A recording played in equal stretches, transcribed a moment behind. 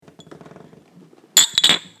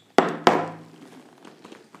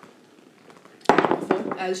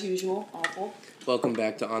as usual, awful. Welcome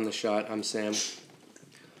back to On the Shot. I'm Sam.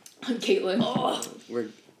 I'm Caitlin. Oh.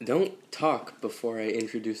 Don't talk before I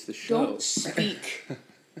introduce the show. Don't speak.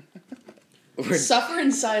 Suffer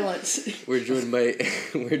in silence. We're joined by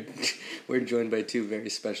two very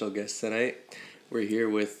special guests tonight. We're here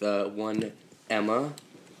with one Emma.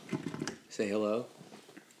 Say hello.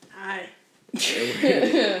 Hi.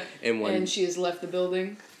 And she has left the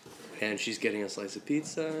building. And she's getting a slice of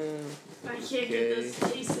pizza. I can't get this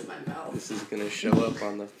taste in my mouth. This is gonna show up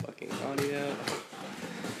on the fucking audio.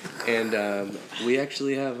 And we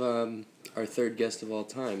actually have our third guest of all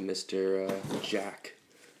time, Mr. Jack.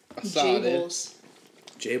 Jables.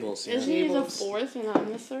 Jables, yeah. Isn't he the fourth and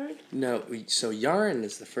I'm the third? No, so Yaren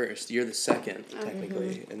is the first. You're the second,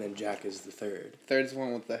 technically. And then Jack is the third. Third's the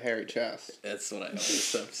one with the hairy chest. That's what I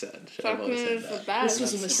always have said. I've always said that. This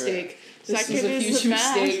was a mistake. This Second was a huge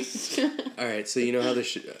mistake. Alright, so you know how the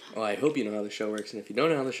show... Well, I hope you know how the show works. And if you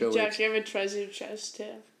don't know how the show Jack, works... you have a treasure chest, too.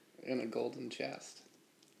 In a golden chest.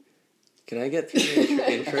 Can I get through the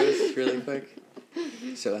intros really quick?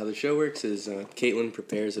 So how the show works is Caitlin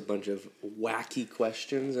prepares a bunch of wacky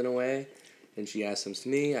questions in a way, and she asks them to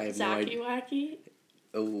me. I have no idea. Wacky?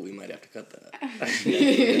 Oh, we might have to cut that.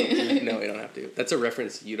 No, we don't have to. That's a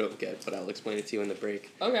reference you don't get, but I'll explain it to you in the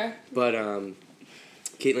break. Okay. But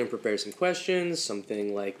Caitlin prepares some questions,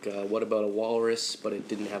 something like, what about a walrus, but it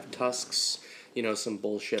didn't have tusks? You know, some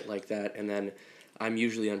bullshit like that. And then I'm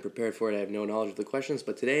usually unprepared for it. I have no knowledge of the questions.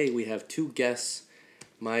 But today we have two guests,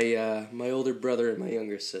 my older brother and my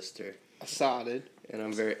younger sister. Assoded. And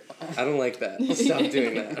I don't like that. Stop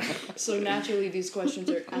doing that. So naturally these questions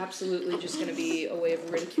are absolutely just going to be a way of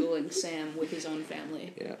ridiculing Sam with his own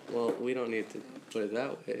family. Yeah, well, we don't need to put it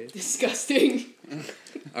that way. Disgusting.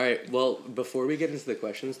 All right, well, before we get into the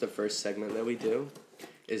questions, the first segment that we do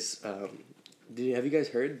is, have you guys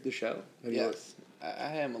heard the show? Yes,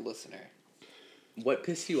 I am a listener. What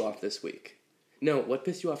pissed you off this week? No, what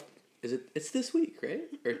pissed you off? It's this week, right?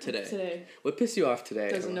 Or today? Today. What pissed you off today?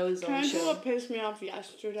 Doesn't know his Can own I do show. what pissed me off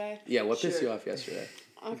yesterday? Yeah, what pissed Sure. you off yesterday?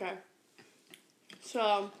 Okay.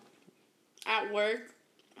 So, at work,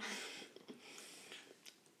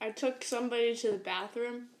 I took somebody to the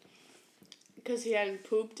bathroom because he hadn't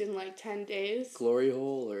pooped in like 10 days. Glory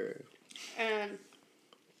hole or... And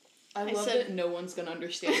I love said- that no one's going to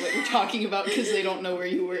understand what you're talking about because they don't know where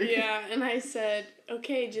you work. yeah, and I said,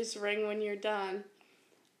 okay, just ring when you're done.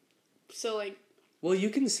 So, like, Well, you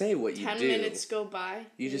can say what you 10 do. minutes go by.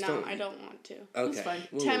 You just no, don't... I don't want to. Okay. That's fine.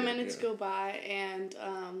 10 minutes go by, and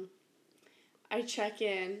I check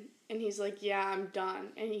in, and he's like, yeah, I'm done.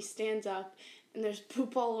 And he stands up, and there's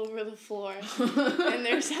poop all over the floor, and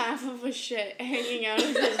there's half of a shit hanging out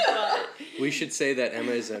of his butt. We should say that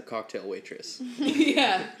Emma is a cocktail waitress.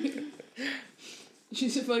 Yeah.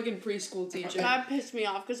 She's a fucking preschool teacher. That pissed me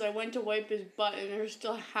off, because I went to wipe his butt, and there was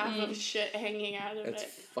still half of shit hanging out of That's it.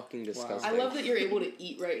 fucking disgusting. I love that you're able to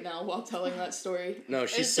eat right now while telling that story. No,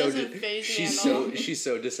 she's It so doesn't faze me at all. she's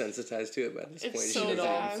so desensitized to it by this It's point. so She doesn't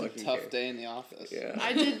bad. even It's a fucking tough care. day in the office. Yeah.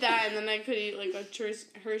 I did that, and then I could eat, like, a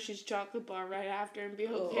Hershey's chocolate bar right after and be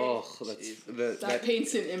okay. Oh, that's That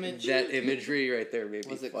paints an image. that imagery right there made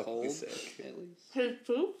me Was it fucking cold? sick. At least. His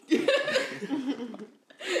poop?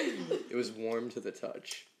 It was warm to the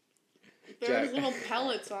touch. There was Jack. little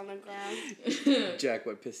pellets on the ground. Jack,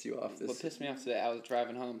 what pissed you off What pissed me off today, I was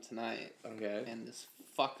driving home tonight, Okay. and this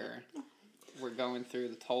fucker, we're going through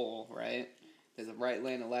the toll, right? There's a right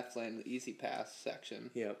lane, a left lane, the easy pass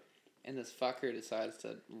section. Yep. And this fucker decides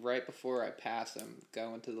to, right before I pass him,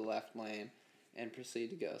 go into the left lane and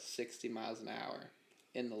proceed to go 60 miles an hour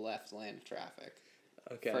in the left lane of traffic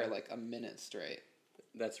Okay. for like a minute straight.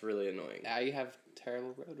 That's really annoying. Now you have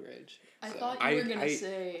terrible road rage. I So- thought you were going to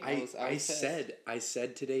say... I was pissed. I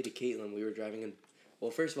said today to Caitlin, we were driving in...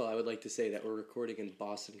 Well, first of all, I would like to say that we're recording in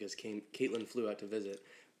Boston because Caitlin flew out to visit.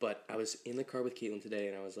 But I was in the car with Caitlin today,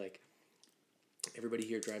 and I was like, everybody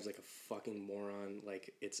here drives like a fucking moron.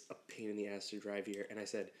 Like, it's a pain in the ass to drive here. And I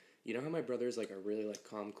said, you know how my brother's like a really like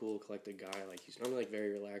calm, cool, collected guy? Like, he's normally like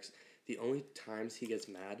very relaxed. The only times he gets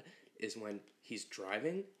mad is when he's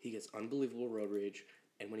driving, he gets unbelievable road rage,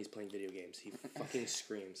 and when he's playing video games, he fucking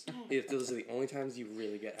screams. Those are the only times you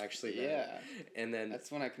really get actually mad. Yeah. And then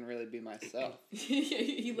That's when I can really be myself.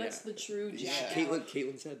 he lets the true Yeah. Jack out.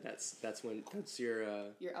 Caitlin said that's your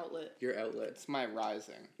Your outlet. your outlet. It's my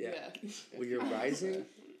rising. Yeah. Well, you're rising.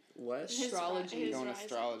 What? Astrology. His Going rising.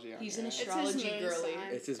 astrology on He's your an ass. astrology moon girly. sign.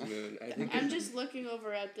 It's his moon. I think. I'm just looking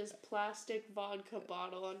over at this plastic vodka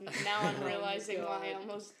bottle, and now I'm Oh my realizing why I God.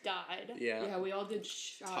 almost died. Yeah. Yeah, we all did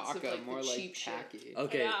shots of Taco, like more the like cheap shit. tacky.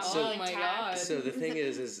 Okay, Yeah, so like Oh my tack. God. so the thing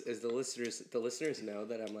is the listeners know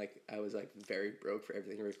that I was like very broke for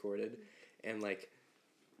everything recorded, and like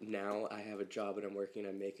now I have a job and I'm working,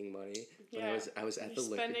 I'm making money. But Yeah. I was at You're the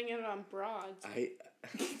liquor. spending it on broads.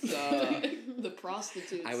 The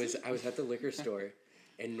prostitutes. I was at the liquor store,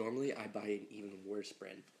 and normally I buy an even worse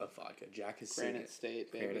brand of vodka. Jack has seen Granite it.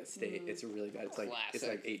 State, baby. Granite State. It's really bad. It's like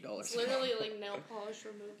Classic. $8. It's literally like nail polish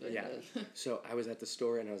remover. Yeah. So I was at the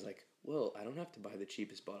store and I was like, well, I don't have to buy the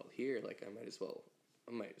cheapest bottle here. Like I might as well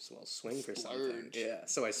swing for something. Splurge. Yeah.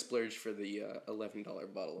 So I splurged for the $11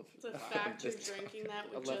 bottle of. The fact you're this drinking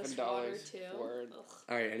that with $11 just water too. for- Ugh.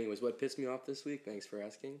 All right. Anyways, what pissed me off this week? Thanks for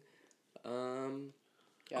asking.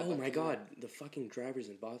 Yeah, oh but my can God, the fucking drivers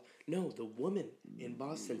in Boston. No, the woman in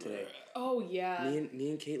Boston today. Oh yeah. Me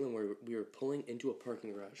and Caitlin we were pulling into a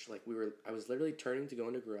parking garage. Like I was literally turning to go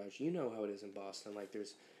into garage. You know how it is in Boston. Like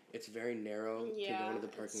it's very narrow to Yeah, go into the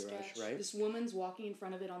it's parking garage, sketch. right? This woman's walking in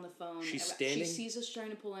front of it on the phone. She's and standing- She sees us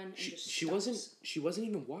trying to pull in and just She stops. wasn't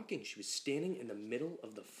even walking. She was standing in the middle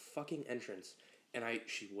of the fucking entrance, and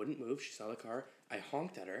she wouldn't move. She saw the car. I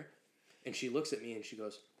honked at her, and she looks at me and she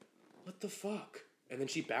goes, "What the fuck?" And then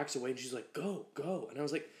she backs away and she's like, "Go, go." And I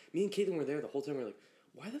was like, me and Caitlin were there the whole time. We were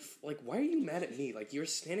like, why are you mad at me? Like, you're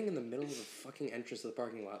standing in the middle of the fucking entrance of the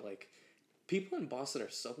parking lot. Like, people in Boston are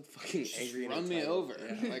so fucking angry. Run and me entitled.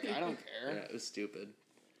 over. Yeah. Like, I don't care. Yeah, it was stupid.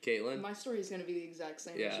 Caitlin? My story is going to be the exact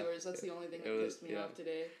same Yeah. as yours. That's the only thing It that was- pissed me yeah. off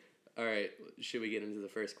today. All right, should we get into the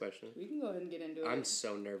first question? We can go ahead and get into it. I'm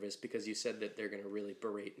so nervous because you said that they're going to really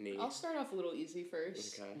berate me. I'll start off a little easy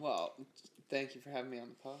first. Okay. Well, thank you for having me on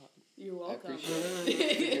the pod. You're welcome.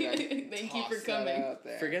 appreciate Thank you for Toss that coming. out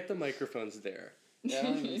there. Forget the microphone's there. I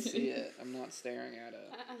don't even see it. I'm not staring at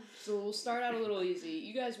it. So we'll start out a little easy.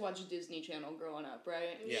 You guys watched Disney Channel growing up,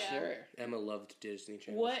 right? Yeah. Sure. Emma loved Disney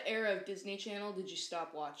Channel. What era of Disney Channel did you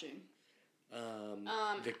stop watching?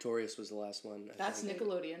 Victorious was the last one. I That's think.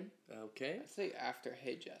 Nickelodeon. Okay. I'd say after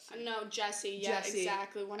Hey Jesse. No, Jesse. Yeah, Jesse.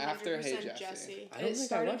 exactly. 100% After Hey Jesse. Jesse. I don't It think I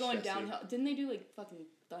started watched going Jesse. downhill. Didn't they do like fucking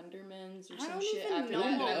Thundermans or I some don't shit even after know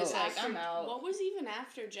that? what I was was like, after. I'm out. What was even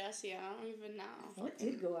after Jesse? I don't even know. What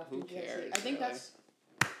did go after Who Jesse? cares, I think really? that's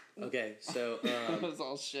Okay, so That was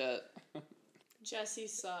all shit. Jesse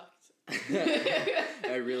sucked.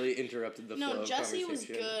 I really interrupted the flow No, of Jesse was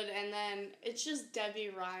conversation. good, and then it's just Debbie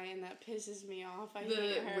Ryan that pisses me off. I hate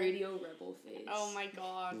the her. Radio Rebel phase. Oh my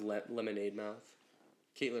god. Lemonade Mouth.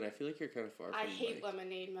 Caitlin, I feel like you're kind of far from I hate like,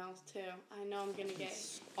 Lemonade Mouth too. I know I'm gonna get.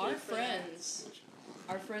 Our hate for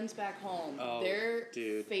that. friends back home, Oh, their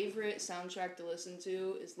dude. favorite soundtrack to listen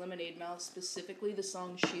to is Lemonade Mouth, specifically the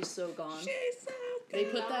song She's So Gone. She's so They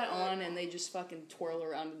put that No. on and they just fucking twirl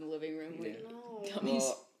around in the living room. Like, Yeah. No. Dummies.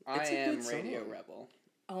 Well, I It's a am good Radio song. Rebel.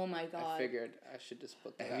 oh my god. I figured I should just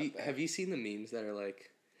put that Have out you there. have you seen the memes that are like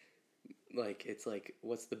it's like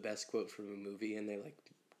what's the best quote from a movie and they like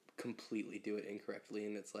completely do it incorrectly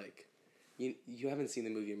and it's like you haven't seen the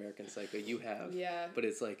movie American Psycho, you have. Yeah. But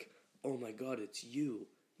it's like, "Oh my god, it's you.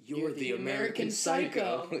 You're the American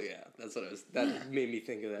Psycho." Yeah, that's what that made me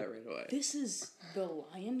think of that right away. This is The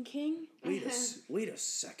Lion King? Wait a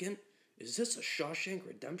second. Is this a Shawshank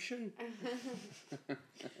Redemption?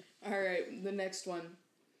 Alright, the next one.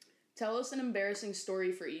 Tell us an embarrassing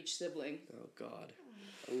story for each sibling. Oh god.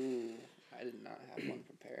 Ooh, I did not have one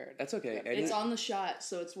prepared. That's okay. Yeah. It's on the shot,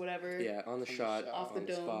 so it's whatever. Yeah, on the shot, Off the on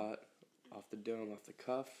dome. spot, off the dome, off the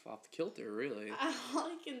cuff, off the kilter, really. All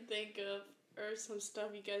I can think of are some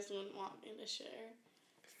stuff you guys wouldn't want me to share.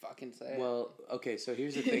 Fucking say it. Well, okay, so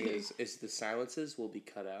here's the thing is the silences will be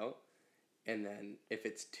cut out, and then if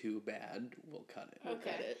it's too bad, we'll cut it. We'll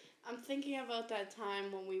cut Okay. it. I'm thinking about that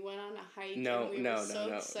time when we went on a hike No, and we no, were no, so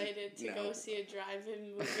no, excited to no. go see a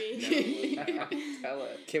drive-in movie. Tell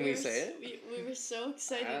it. Can we were say s- it? We were so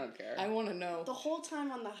excited. I don't care. I want to know. The whole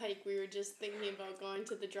time on the hike, we were just thinking about going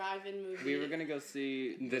to the drive-in movie. We were gonna go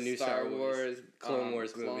see The new Star Wars Clone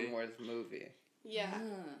Wars movie. Clone Wars movie Yeah.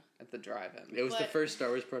 Ah, at the drive-in. It was the But- first Star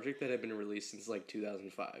Wars project that had been released since like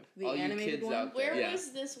 2005. the All you animated kids one? out there. Where Yeah.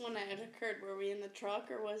 was this when it occurred? Were we in the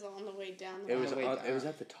truck or was it on the way down the It was the way mountain? it was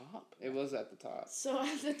down. at the top. It was at the top. So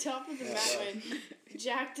at the top of the Yeah, mountain,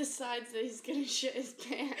 Jack decides that he's gonna shit his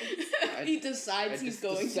pants. He I decides he's just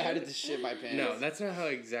going decided to. to shit my pants. No, that's not how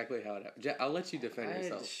exactly how it happened. I'll let you defend I had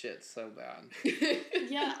yourself. shit so bad.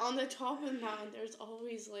 Yeah, on the top of the mountain, there's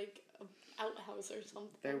always like an outhouse or something.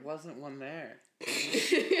 There wasn't one there.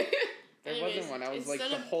 There Anyways, wasn't one. I was like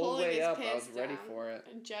instead the of whole pulling way his up. I pants was ready down, for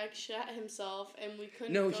it. Jack shat himself, and we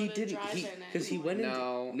couldn't No, go he to didn't. drive-in Because he went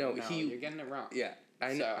anymore. into... No, he... you're getting it wrong. Yeah,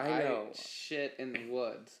 I So know. I shit in the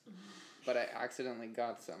woods, but I accidentally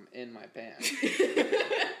got some in my pants.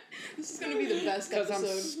 This is gonna be the best Because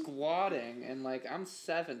episode. I'm squatting and like I'm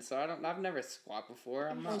 7, so I've never squat before.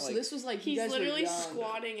 I'm not so this was like you He's guys literally were young.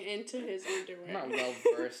 squatting into his underwear. I'm not well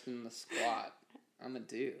versed in the squat. I'm a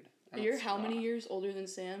dude. I don't You're how squat. many years older than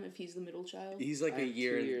Sam if he's the middle child? He's like I'm a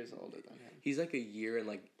year... 2 years older than him. He's like a year and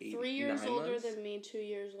like 8, 3 years 9 older months? than me, 2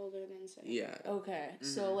 years older than Sam. Yeah. Okay,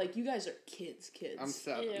 so like you guys are kids. I'm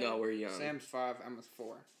 7. Yeah. No, we're young. Sam's 5. I'm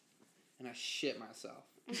 4, and I shit myself.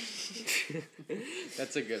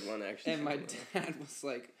 That's a good one, actually. And my dad was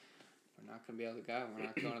like, "We're not gonna be able to go. We're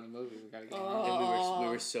not going to the movie. We gotta go." And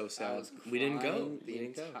we were so I sad. was We didn't go. crying We the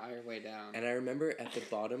didn't go. entire way down. And I remember at the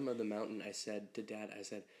bottom of the mountain, I said to Dad,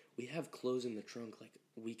 we have clothes in the trunk. Like,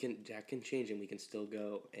 Jack can change and we can still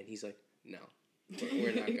go. And he's like, no,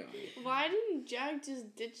 we're not going. Why didn't Jack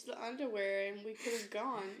just ditch the underwear and we could have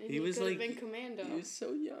gone? And He was could have like- been commando. He was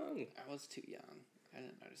so young. I was too young. I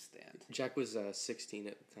didn't understand. Jack was 16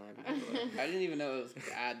 at the time. I didn't even know it was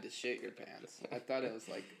bad to shit your pants. I thought it was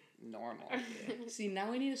like normal. See, now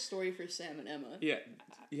we need a story for Sam and Emma.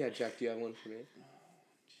 Yeah, Jack, do you have one for me?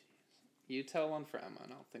 You tell one for Emma,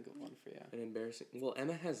 and I'll think of one for you. An embarrassing... Well,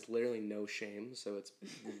 Emma has literally no shame, so it's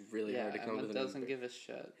really hard to come Emma with doesn't give a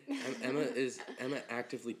shit. Emma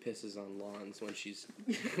actively pisses on lawns when she's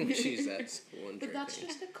at school and But that's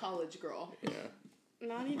drinking. just a college girl. Yeah.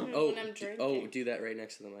 Not even Oh, when I'm drinking. do that right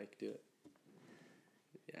next to the mic. Do it.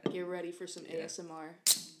 Yeah. Get ready for some ASMR.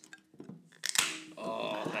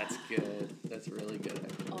 Oh, that's good. That's really good.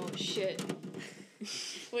 Actually. Oh shit.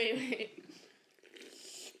 Wait.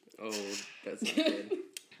 Oh, that's good.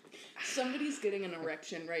 Somebody's getting an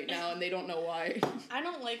erection right now and they don't know why. I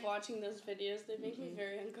don't like watching those videos. They make me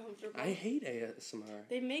very uncomfortable. I hate ASMR.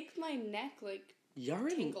 They make my neck like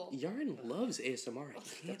tingle. Yaren loves ASMR.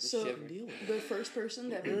 I can't So deal with it. the first person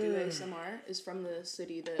to ever do ASMR is from the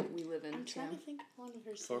city that we live in. I'm trying Sam. to think of one of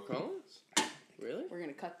her Fort songs. Collins? Really? We're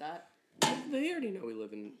gonna cut that. They already know we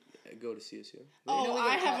live in. Go to CSU. Oh, know we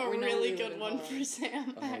I live have in a we know really we live good in one Colorado. for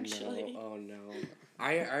Sam, actually. Oh no.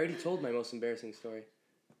 I already told my most embarrassing story.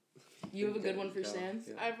 You have a good one for Go. Sam?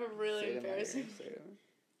 Yeah. I have a really Say it in my ear, embarrassing. say it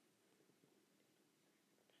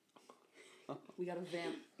in We got a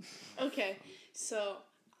vamp. Okay, so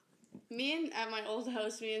at my old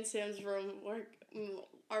house, me and Sam's room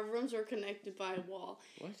our rooms were connected by a wall.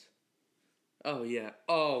 What? Oh yeah.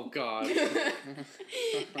 Oh god.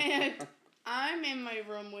 And I'm in my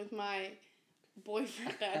room with my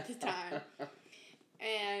boyfriend at the time.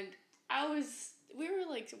 And I was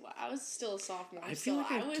still a sophomore, I feel so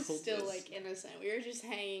like I I've was told still this. like innocent. We were just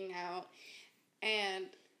hanging out, and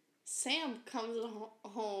Sam comes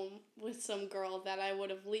home with some girl that I would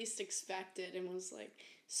have least expected, and was like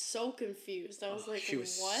so confused. I was like, she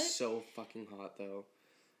was "What?" so fucking hot though.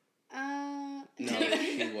 No,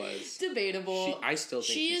 She was. Debatable. I still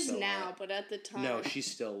think she she's is so now, hot. but at the time, No, she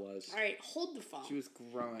still was. All right, hold the phone. She was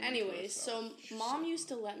growing. into Anyways, herself. so Mom used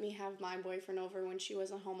to let me have my boyfriend over when she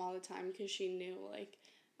wasn't home all the time because she knew, like,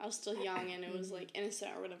 I was still young and it was, like,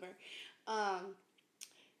 innocent or whatever.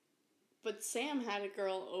 But Sam had a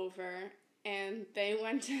girl over and they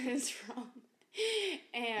went to his room.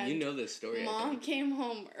 And You know this story. I Mom think. came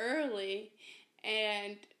home early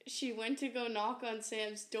and she went to go knock on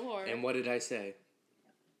Sam's door. And what did I say?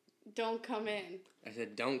 Don't come in. I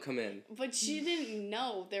said, "Don't come in." But she didn't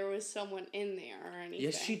know there was someone in there or anything.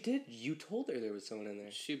 Yes, she did. You told her there was someone in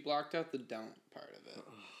there. She blocked out the don't part of it.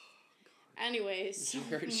 Anyways, so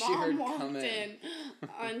She Mom heard walked come in in.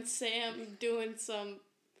 on Sam doing some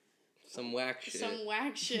whack shit.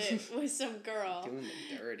 whack shit with some girl. Doing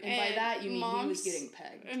the dirty. And by that, you mean he was Mom's- getting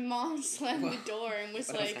pegged. And Mom slammed the door and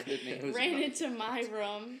was like, It was ran about- into my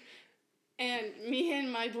room. And me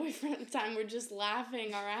and my boyfriend at the time were just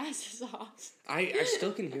laughing our asses off. I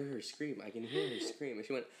still can hear her scream. I can hear her scream. And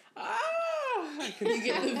she went, "Ah!" You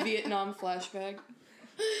get the Vietnam flashback.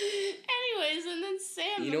 Anyways, and then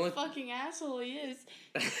Sam, You know the what? fucking asshole he is,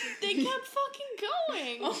 they kept fucking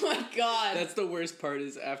going. Oh my god. That's the worst part.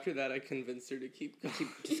 Is after that, I convinced her to keep going.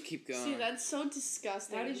 Just keep going. See, that's so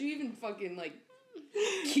disgusting. Why did you even fucking, like,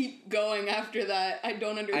 keep going after that? I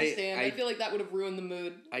don't understand. I feel like that would have ruined the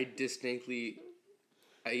mood. I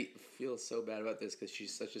feel so bad about this because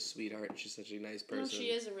she's such a sweetheart and she's such a nice person. No,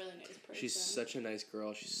 she is a really nice person. She's such a nice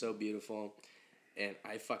girl. She's so beautiful. And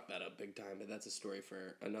I fucked that up big time, but that's a story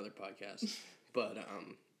for another podcast. But,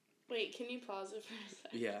 Wait, can you pause it for a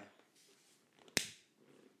second? yeah.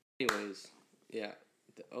 Anyways, yeah.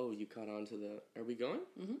 You caught on to the... Are we going?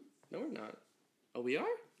 Mm-hmm. No, we're not. Oh, we are?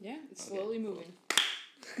 Yeah, it's slowly moving.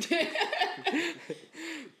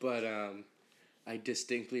 But I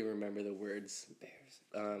distinctly remember the words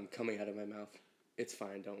coming out of my mouth. It's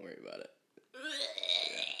fine, don't worry about it.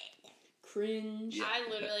 Cringe. Yeah. I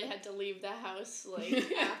literally had to leave the house, like,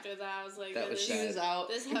 after that. I was like, she was out.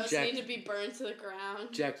 This house needed to be burned to the ground.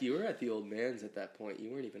 Jack, you were at the old man's at that point. You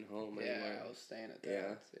weren't even home anymore. Yeah, I was staying at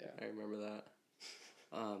that. Yeah, I remember that.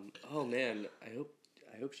 Oh, man, I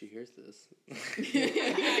hope she hears this. I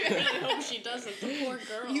really hope she doesn't. The poor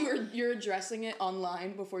girl. You're addressing it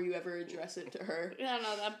online before you ever address it to her. Yeah,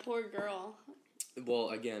 no, that poor girl. Well,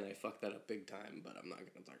 again, I fucked that up big time, but I'm not going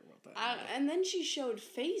to talk about that. And then she showed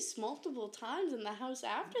face multiple times in the house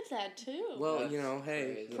after that, too. Well,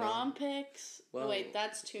 hey. Prom pics. Well, wait,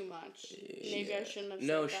 that's too much. Maybe I shouldn't have said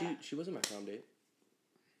that. No, she wasn't my prom date.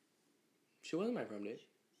 She wasn't my prom date.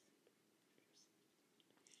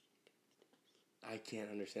 I can't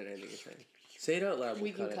understand anything you're saying. Say it out loud.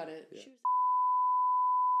 We can cut it. Yeah. She was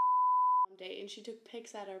prom date, and she took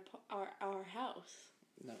pics at our house.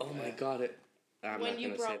 No oh way. my god! I'm when not you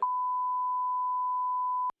gonna brought say that.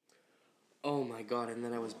 Oh my god! And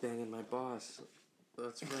then I was banging my boss.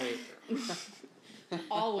 That's right.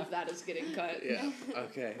 All of that is getting cut. Yeah.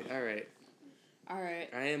 Okay. All right. All right.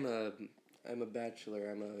 I'm a bachelor.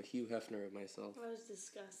 I'm a Hugh Hefner of myself. That was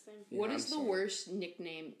disgusting. Yeah, What is I'm the sorry. worst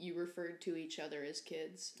nickname you referred to each other as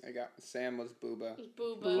kids? Sam was Booba.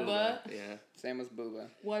 Booba. Booba? Yeah. Sam was Booba.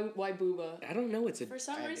 Why Booba? I don't know. It's a For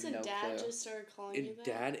some I have reason, no Dad clue. just started calling you that.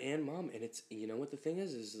 Dad and Mom, and it's what the thing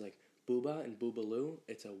is like Booba and Boobaloo.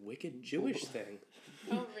 It's a wicked Jewish thing.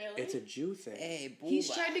 Oh, really? It's a Jew thing. Hey, Booba. He's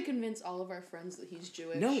tried to convince all of our friends that he's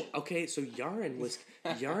Jewish. No, okay, so Yaren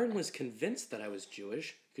was convinced that I was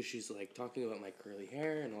Jewish because she's like talking about my curly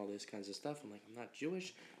hair and all this kinds of stuff. I'm like, I'm not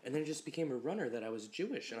Jewish, and then it just became a runner that I was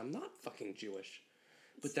Jewish, and I'm not fucking Jewish.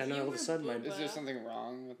 But then all of a sudden, Is there something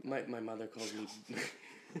wrong with my mother calls me,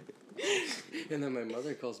 and then my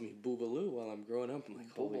mother calls me Boobaloo while I'm growing up. I'm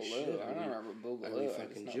like, holy shit! I don't remember Boobaloo. Are we I just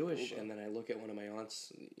fucking know Jewish? Booba. And then I look at one of my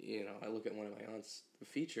aunt's,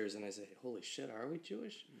 features, and I say, holy shit, are we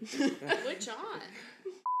Jewish? Which aunt?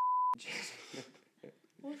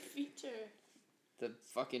 What feature? The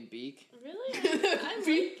fucking beak. Really?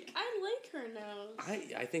 I like her nose.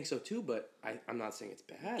 I think so too, but I'm not saying it's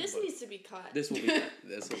bad. This but needs to be cut. This will be cut.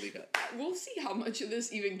 This will be cut. We'll see how much of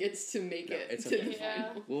this even gets to make it it's to okay. the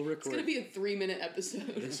final. We'll record. It's gonna be a 3-minute episode.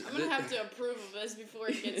 I'm gonna have to approve of this before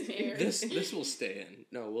it gets aired. This will stay in.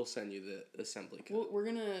 No, we'll send you the assembly cut. We're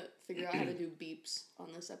gonna figure out how to do beeps on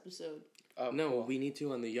this episode. Oh, no, cool. we need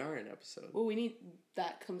to on the Yaren episode. Well, we need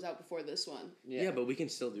that comes out before this one. Yeah, but we can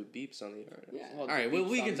still do beeps on the Yaren episode. Yeah. Well, All right, well, beeps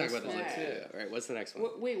we on can talk this about this one, later. too. All right, what's the next one?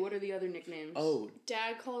 Wait, what are the other nicknames? Oh,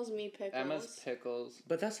 Dad calls me Pickles. Emma's Pickles.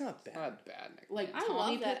 but that's not bad. Not a bad nickname. like I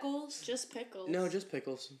Tommy love that. Pickles? Just Pickles. No, just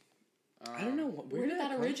Pickles. I don't know. Where did that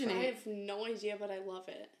that come originate? I have no idea, but I love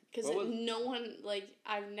it. Because What was- no one, like,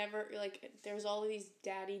 I've never, like, there's all of these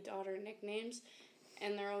daddy-daughter nicknames,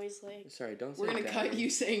 and they're always like... Sorry, don't say We're gonna daddy. cut you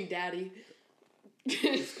saying daddy.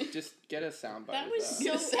 Just get a soundbite. That of was that.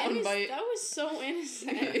 Get a so sound innocent. bite. That was so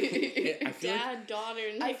innocent. I feel like Dad-daughter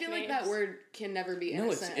nicknames. I feel like that word can never be no,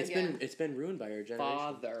 innocent again. it's been ruined by our generation.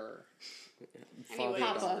 Father. Anyway,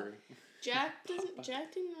 Papa. Jack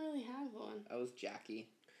didn't really have one. That was Jackie.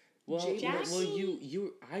 Well, Jables. well,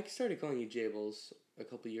 you. I started calling you Jables a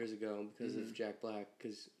couple years ago because of Jack Black.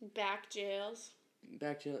 Because Back jails.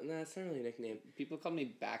 back jail. Nah, it's not really a nickname. People called me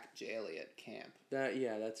Back Jaily at camp.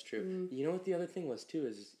 That's true. You know what the other thing was too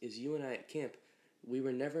is you and I at camp, we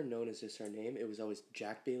were never known as just our name. It was always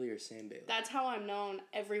Jack Bailey or Sam Bailey. That's how I'm known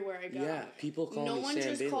everywhere I go. Yeah, people call no me one Sam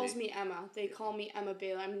just Bailey. calls me Emma. They call me Emma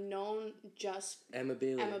Bailey. I'm known just Emma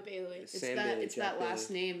Bailey. Emma Bailey. It's Sam that Bailey, it's Jack that last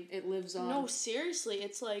Bailey. name. It lives on. No, seriously,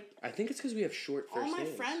 it's like I think it's because we have short first all my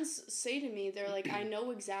names. friends say to me, they're like, I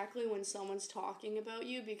know exactly when someone's talking about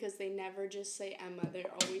you because they never just say Emma. They're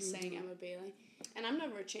always saying Emma Bailey. And I'm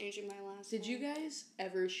never changing my last Did name. you guys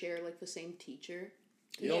ever share like the same teacher?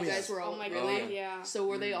 Oh, You yeah. guys were all Oh my really. god, yeah. So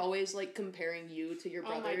were they always like comparing you to your Oh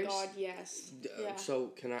brothers? my god, yes. Yeah.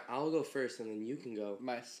 So I'll go first and then you can go.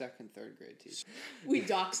 My second, third grade teacher. We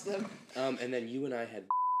doxed them. And then you and I had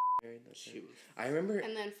married. That's She right. was I remember.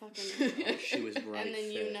 And then fucking. Oh, she was right. and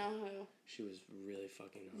then fit. you know who. She was really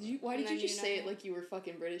fucking hot. Why And did you then just you say know- it like you were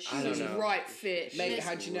fucking British? She I don't was know. right fit. Mate, Miss-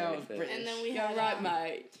 how'd you know? Right fit. British? And then we Yeah, had. right,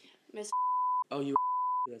 mate. Miss. Oh, you.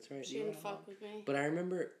 That's right. She didn't fuck with me. But I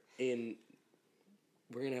remember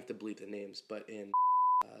we're gonna have to bleep the names, but in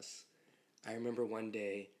class, I remember one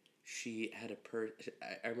day she had a purse.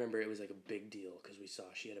 I remember it was like a big deal because we saw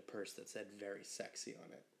she had a purse that said "very sexy"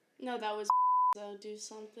 on it. No, that was. So do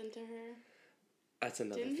something to her. That's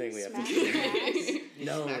another Didn't thing he we have to smack do. his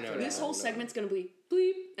No. This whole segment's gonna be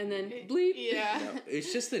bleep and then bleep. Yeah. No,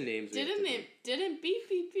 it's just the names. Didn't beep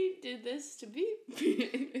beep beep did this to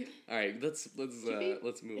beep? All right, let's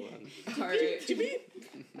move on. All right.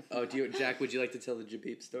 Oh, Jack? Would you like to tell the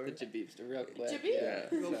Jabeep story? The Jabeep story real quick. Jabeep?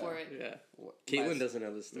 Yeah. Go for it. Yeah. Caitlin doesn't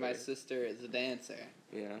know the story. My sister is a dancer.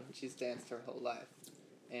 Yeah. She's danced her whole life,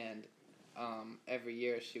 and every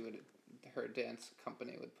year her dance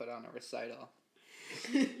company would put on a recital.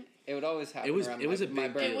 It would always happen. It was a my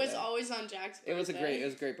big birthday. It was always on Jack's birthday. It was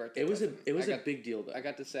a great birthday. It was present. a big deal though. I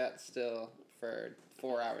got to sit still for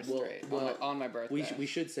 4 hours straight on my birthday. We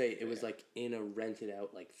should say it was like in a rented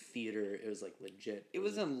out like theater. It was like legit. It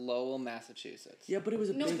was in Lowell, Massachusetts. Yeah, but it was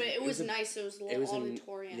a No, big, but it was nice. It was a little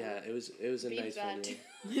auditorium. it was a Beep nice that.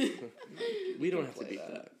 venue. We don't have to play beat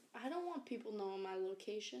that. I don't want people knowing my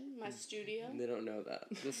location, my studio. They don't know that.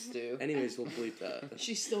 The stew. Anyways, we'll bleep that.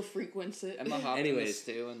 She still frequents it. Emma hopped in the Anyways.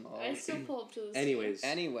 stew and Lowell. I still pull up to the Anyways,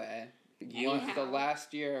 Anyway, Anyhow. the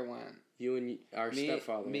last year I went. you and our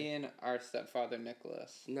stepfather. Me and our stepfather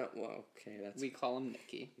Nicholas. No, well, okay, that's. We call him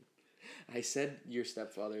Nicky. I said your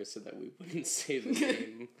stepfather so that we wouldn't say the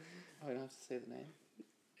name. Oh, we don't have to say the name.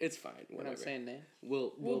 It's fine. We're Whatever. not saying names.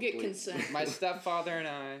 We'll get bleep. consent. My stepfather and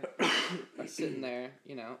I are sitting there,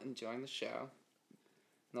 enjoying the show.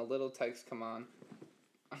 And the little tykes come on.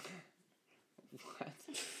 What?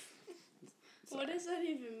 What does that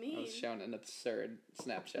even mean? I was shown an absurd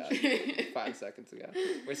Snapchat 5 seconds ago.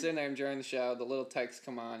 We're sitting there enjoying the show. The little tykes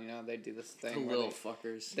come on. They do this The thing. where little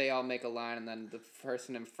fuckers. They all make a line, and then the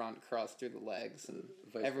person in front crawls through the legs, and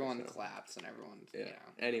Vice everyone versa. claps, and everyone, Yeah.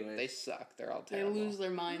 Anyway. they suck. They're all They terrible. lose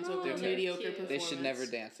their minds No, over a they're mediocre cute. performance. They should never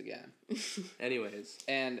dance again. Anyways.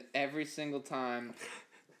 And every single time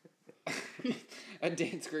a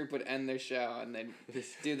dance group would end their show and they'd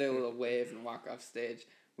do their little wave and walk off stage,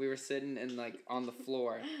 we were sitting on the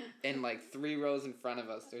floor, and 3 rows in front of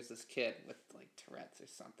us there's this kid with Tourette's or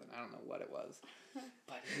something. I don't know what it was.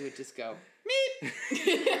 But he would just go, meep!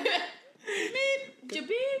 Meep!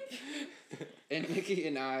 Jabeep! And Nikki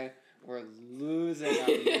and I were losing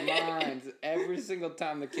our minds. Every single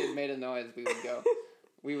time the kid made a noise,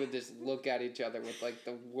 we would just look at each other with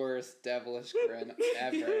the worst devilish grin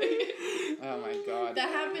ever. Oh my god! That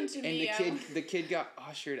happened to me. And the kid got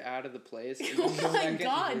ushered out of the place. Oh my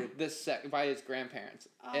god! By his grandparents.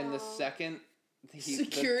 And the second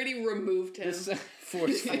Security removed him.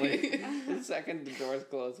 Forcefully. The second the doors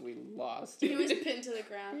closed, we lost. He was pinned to the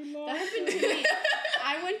ground. That happened to me.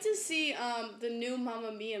 I went to see the new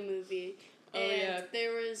Mamma Mia movie, and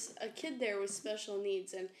there was a kid there with special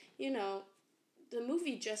needs, and the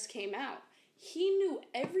movie just came out. He knew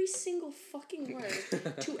every single fucking word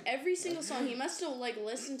to every single song. He must have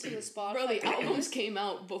listened to the Spotify. Bro, the albums came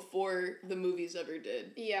out before the movies ever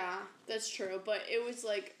did. Yeah, that's true. But it was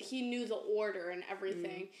he knew the order and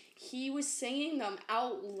everything. He was singing them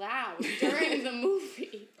out loud during the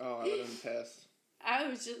movie. Oh, I would have been pissed. I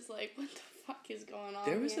was just like, what the fuck is going on?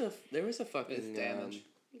 There was a fucking It's damage.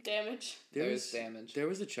 Damage. There's damage. There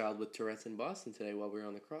was a child with Tourette's in Boston today while we were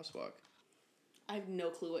on the crosswalk. I have no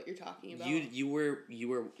clue what you're talking about. You were.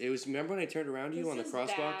 It was. Remember when I turned around to you on the This is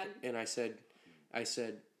crosswalk bad. and I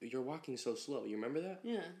said, you're walking so slow. You remember that?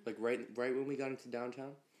 Yeah. Right when we got into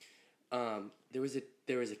downtown. There was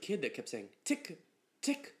a kid that kept saying tick,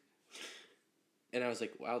 tick, and I was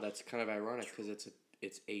like, wow, that's kind of ironic because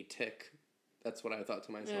it's a tick. That's what I thought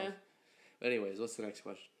to myself. Yeah. But anyways, what's the next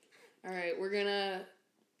question? All right, we're gonna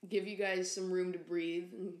give you guys some room to breathe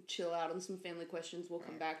and chill out on some family questions. We'll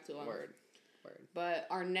come back to them. Word. But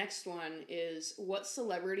our next one is, what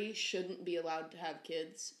celebrity shouldn't be allowed to have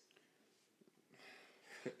kids?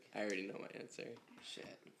 I already know my answer. Shit.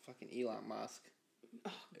 Fucking Elon Musk.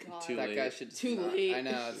 Oh, God. Too That late. guy should just Too not, late. I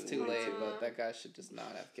know, it's too late, Wow. but that guy should just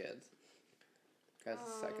not have kids. Guy's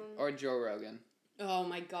the second. Or Joe Rogan. Oh,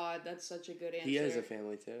 my God. That's such a good answer. He has a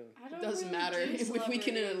family too. I don't It doesn't really matter. do If we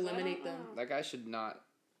can celebrities. eliminate I don't them. know. That guy should not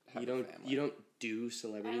have a family. You don't do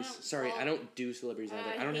celebrities. I don't Sorry, I follow- don't do celebrities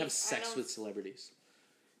either. I don't have sex don't- with celebrities.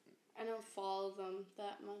 I don't follow them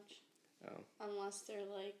that much. Oh. Unless they're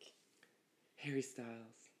Harry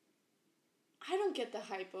Styles. I don't get the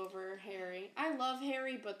hype over Harry. I love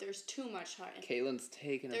Harry, but there's too much hype. Caitlin's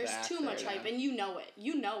taking it There's back too right much now. hype, and you know it.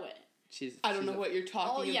 You know it. I don't know what you're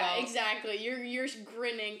talking Oh yeah, about. exactly. You're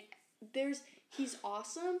grinning. He's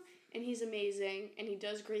awesome and he's amazing and he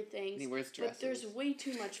does great things. And he wears dresses. But there's way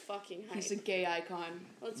too much fucking hype. He's a gay icon.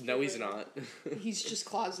 Let's be No, he's real. not. He's just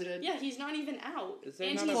closeted. Yeah, he's not even out. Is there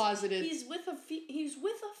and not he's closeted? He's with a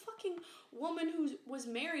fucking woman who was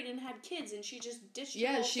married and had kids, and she just ditched. her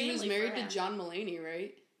Yeah, whole she was family married for to him. John Mulaney,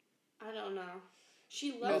 right? I don't know.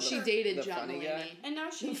 She No, left. she her- dated the John funny Mulaney. guy? And now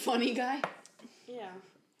The she. funny guy. Yeah.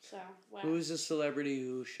 So. Wow. Who's a celebrity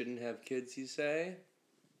who shouldn't have kids, you say?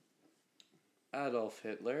 Adolf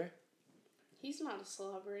Hitler. He's not a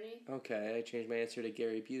celebrity. Okay, I changed my answer to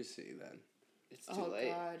Gary Busey then. It's too Oh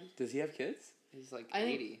late. God. Does he have kids? He's like I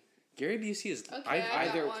think- 80. Gary Busey is... Okay, I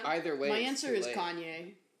got one. Either way, My it's answer too is late.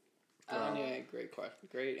 Kanye. Kanye, great question.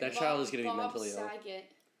 Great. That answer. child is going to be Bob mentally ill. Saget.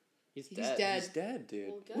 He's He's dead. dead. He's dead, dude.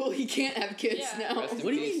 Well, good. Well, he can't have kids Yeah. now. Rest in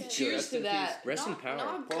What do you peace. mean? Yeah, Cheers rest to in that. Rest in Not- power.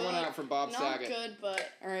 not Pour one good. out for Bob Not Saget. good, but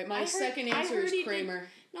All right, my I heard- second I answer heard is he did- Kramer.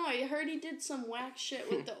 no, I heard he did some whack shit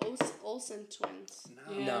with the Olsen twins.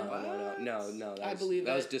 No. Yeah. No. I believe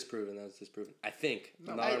that was it. disproven. I think.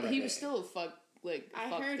 No. I'm not on He record. was still a fuck I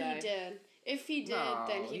fuck heard guy. he did. If he did, No,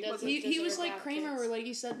 then he he doesn't. wasn't. He was deserve like to have Kramer, kids. where like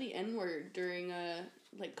he said the N word during a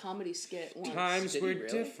like comedy skit once. Times Did were he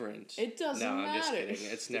really? different. It doesn't no, matter. I'm just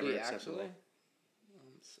kidding. It's Did never he acceptable.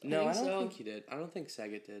 actually? No, I think don't so. think he did. I don't think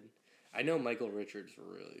Saget did. I know Michael Richards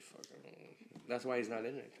really fucking... That's why he's not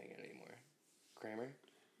in anything anymore. Kramer?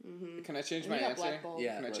 Mm-hmm. Can I change And my he got answer? blackballed.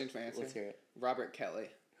 Yeah. Can I change my answer? Let's hear it. Robert Kelly.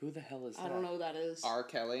 Who the hell is that? I don't know who that is. R.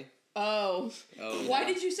 Kelly. Oh. Oh, Why no.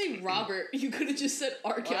 did you say Robert? You could have just said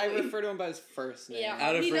R. Well, I Kelly. refer to him by his first name. Yeah.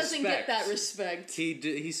 Out of He respect. doesn't get that respect.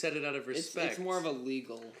 He said it out of respect. It's more of a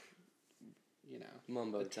legal, you know.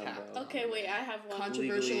 Mumbo attack. jumbo. Okay, wait, I have one.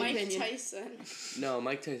 Controversial Mike opinion. Tyson. No,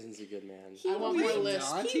 Mike Tyson's a good man. I want more raped-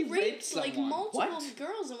 lists. He He raped raped like someone. multiple What?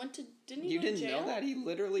 girls and went to. Didn't he You go to didn't jail? know that? He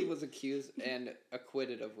literally was accused and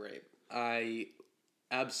acquitted of rape. I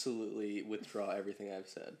absolutely withdraw everything I've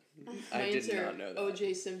said. I My did answer, not know that.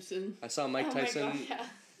 O.J. Simpson. I saw Mike Oh my Tyson. God, yeah.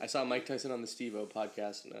 I saw Mike Tyson on the Steve-O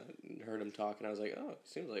podcast and I heard him talk and I was like, oh,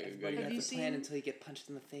 seems like a good Have guy. you the plan seen- until you get punched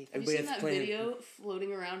in the face. Have you Everybody seen has that plan. video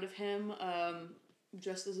floating around of him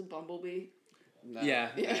dressed as a bumblebee? No. Yeah,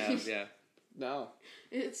 Yeah. yeah. No.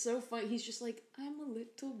 It's so funny. He's just like, I'm a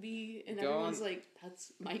little bee. And Go everyone's on. like,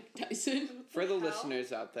 that's Mike Tyson. For the hell?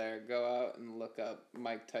 listeners out there, go out and look up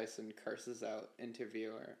Mike Tyson curses out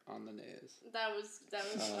interviewer on the news. That was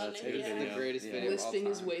that's funny. a good It's Yeah. the video. greatest Yeah. video of all Lisping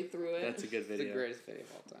his time. way through it. That's a good It's the video. greatest video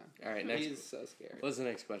of all time. All right, next. He's so scary. What's the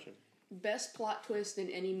next question? Best plot twist in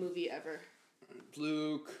any movie ever.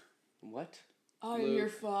 Luke, What? I'm Luke, your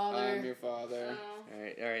father. I'm your father. Oh.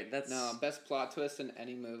 All right. That's No, best plot twist in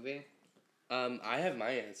any movie. I have my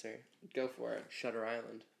answer. Go for it. Shutter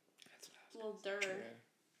Island. Well, dirt. Yeah.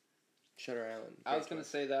 Shutter Island. I was gonna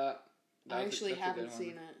say that. I actually that's a good haven't one.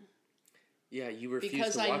 seen it. Yeah, you refuse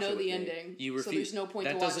Because to I watch know it with the me. ending, You so refuse. there's no point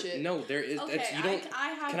that to watch doesn't- it. No, there is. Okay, It's, you don't. I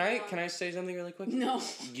have. Can I say something really quick? No.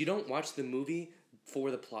 You don't watch the movie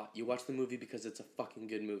for the plot. You watch the movie because it's a fucking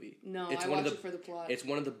good movie. No, It's I one watch of the- it for the plot. It's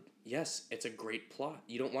one of the yes. It's a great plot.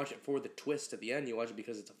 You don't watch it for the twist at the end. You watch it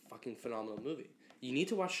because it's a fucking phenomenal movie. You need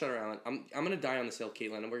to watch Shutter Island. I'm gonna die on this hill,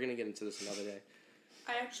 Caitlin, and we're gonna get into this another day.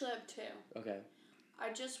 I actually have two. Okay.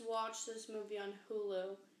 I just watched this movie on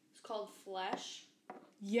Hulu. It's called Flesh.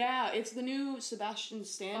 Yeah, it's the new Sebastian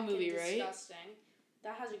Stan Fucking movie, right? disgusting.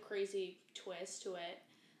 That has a crazy twist to it.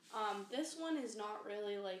 This one is not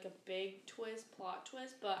really like a big plot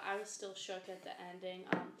twist, but I was still shook at the ending.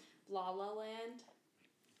 La La Land.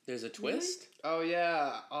 There's a twist. Oh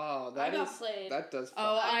yeah. Oh, that I got is- played. That does.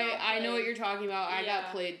 Oh, fuck I me got up. I know what played. you're talking about. I got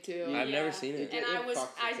Yeah. played too. I've never Yeah. seen it. And It I was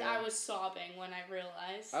fucks with you. I was sobbing when I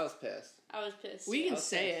realized. I was pissed. I was pissed. We yeah. can Okay.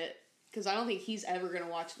 say it because I don't think he's ever gonna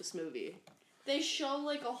watch this movie. They show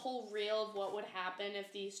like a whole reel of what would happen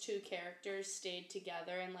if these two characters stayed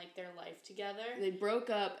together and like their life together. They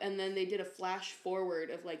broke up and then they did a flash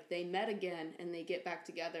forward of like they met again and they get back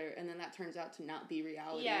together and then that turns out to not be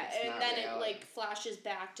reality. Yeah, It's and not then reality. it like flashes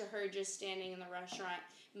back to her just standing in the restaurant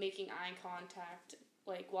making eye contact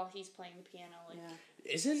like while he's playing the piano. Like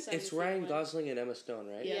Yeah. Isn't it's 70 Ryan feet away. Gosling and Emma Stone,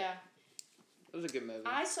 right? yeah. It was a good movie.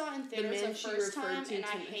 I saw it in theaters man the she first referred time to and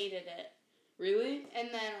I tonight. hated it. Really? And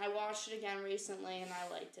then I watched it again recently and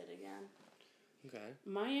I liked it again. Okay.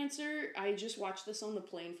 My answer, I just watched this on the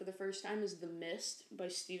plane for the first time, is The Mist by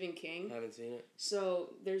Stephen King. I haven't seen it.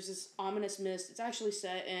 So there's this ominous mist. It's actually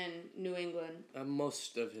set in New England.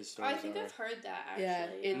 Most of his stories. I think are. I've heard that actually. Yeah,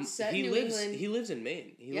 it's set he in New lives. England. He lives in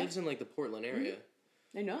Maine. He Yeah. lives in like the Portland area.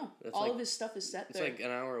 I know. That's All like- of his stuff is set It's there. like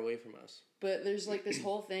an hour away from us. But there's like this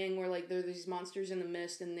whole thing where like there are these monsters in the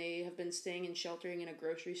mist and they have been staying and sheltering in a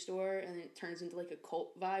grocery store and it turns into like a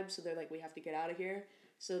cult vibe. So they're like, we have to get out of here.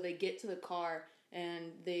 So they get to the car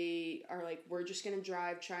and they are like, we're just going to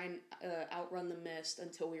try and outrun the mist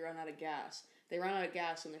until we run out of gas. They run out of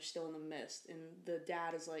gas and they're still in the mist. And the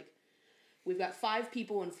dad is like, we've got 5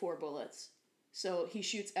 people and 4 bullets. So he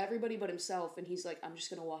shoots everybody but himself, and he's like, I'm just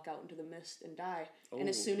going to walk out into the mist and die. And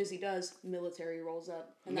as soon as he does, military rolls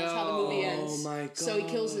up. And that's how the movie ends. Oh my god. So he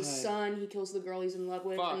kills his son, he kills the girl he's in love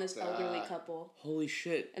with, and this elderly couple. Holy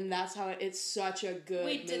shit. And that's how it's such a good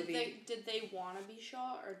movie. Did they want to be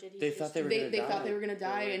shot, or did he They thought they were going to die. They thought they were going to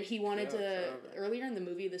die, Like, and he wanted to... forever. Earlier in the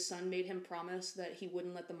movie, the son made him promise that he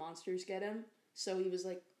wouldn't let the monsters get him. So he was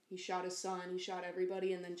like, he shot his son, he shot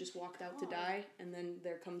everybody, and then just walked out to die. And then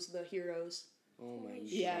there comes the heroes. Oh my god.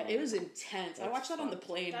 Yeah, it was intense. I watched that on the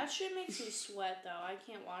plane. That shit makes me sweat, though. I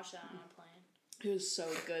can't watch that on a plane. It was so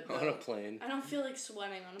good, though. On a plane. I don't feel like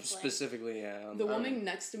sweating on a plane. Specifically, yeah. The woman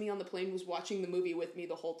next to me on the plane was watching the movie with me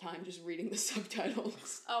the whole time, just reading the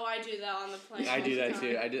subtitles. Oh, I do that on the plane. I do all the that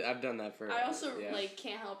too. time. I've done that for... I also, yeah.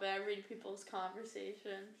 can't help it. I read people's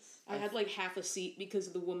conversations. I had, half a seat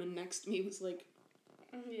because the woman next to me was,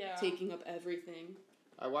 Yeah. taking up everything.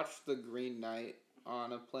 I watched The Green Knight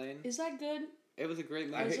on a plane. Is that good? It was a great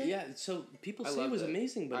movie. Is it? So people I say it loved was it.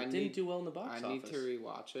 amazing, but I it need- didn't do well in the box I office. need to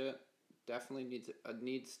rewatch it. Definitely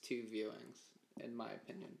needs 2 viewings, in my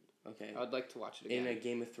opinion. Okay. I'd like to watch it again. In a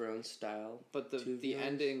Game of Thrones style. But the 2 viewings?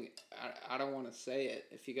 ending, I don't want to say it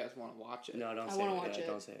if you guys want to watch it. No, don't I say wanna it. watch it.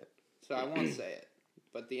 Don't say it. So I won't say it.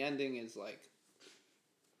 But the ending is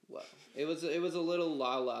well, it was a little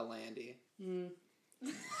La La Landy.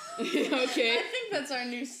 Okay. I think that's our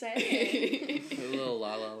new saying. A little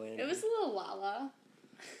La La Land. It was a little Lala.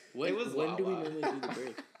 When, it was when do we La La. normally do the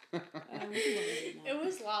break? It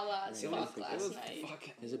was Lala as Yeah, fuck it last was night.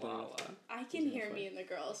 fucking Is it better La than La. that? I can Is it hear fun? me and the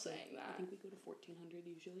girls saying I that. think we go to 1400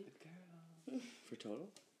 usually. For total?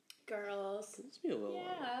 Girls. Let's be a little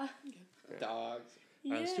Yeah. Dogs.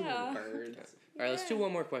 Alright, let's do one Yeah. more. Birds. Alright, let's do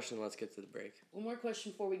one more question and let's get to the break. One more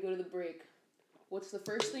question before we go to the break. What's the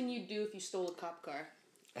first thing you'd do if you stole a cop car?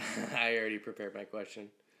 I already prepared my question.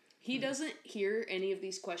 He doesn't hear any of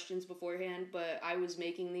these questions beforehand, but I was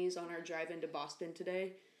making these on our drive into Boston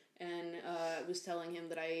today, and was telling him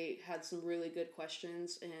that I had some really good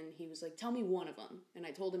questions, and he was like, tell me one of them. And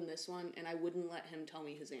I told him this one, and I wouldn't let him tell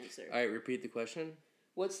me his answer. Alright, repeat the question.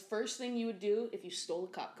 What's the first thing you would do if you stole a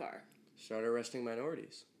cop car? Start arresting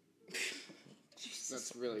minorities.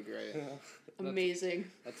 That's really great. Amazing.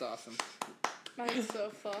 That's awesome. That's so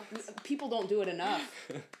fucked. People don't do it enough.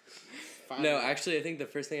 Finally. No, actually, I think the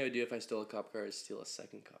first thing I would do if I stole a cop car is steal a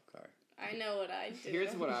second cop car. I know what I'd do.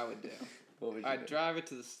 Here's what I would do. What would you I'd do? drive it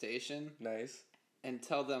to the station Nice. and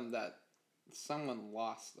tell them that someone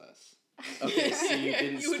lost this. Okay, so you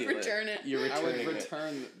didn't You would steal return it. You're I would returning it.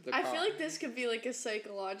 return the car. I feel like this could be like a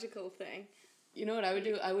psychological thing. You know what I would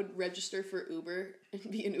do? I would register for Uber and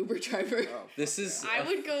be an Uber driver. Oh, This is... I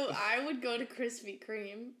would go to Krispy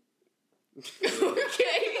Kreme.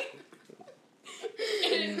 Okay.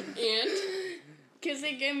 and? Cause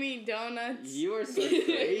they give me donuts. you are so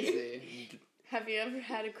crazy. Have you ever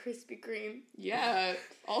had a Krispy Kreme? Yeah,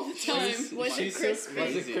 all the time. Was it She's so crispy?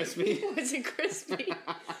 Was it crazy. crispy? Was it crispy?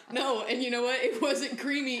 No, and you know what? It wasn't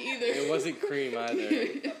creamy either. It wasn't cream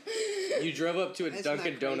either. You drove up to a That's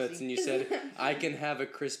Dunkin' not Donuts crazy. and you said, "I can have a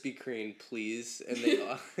Krispy Kreme, please," and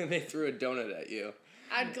they and they threw a donut at you.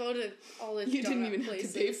 I'd go to all the You donut didn't even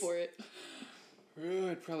places. have to pay for it.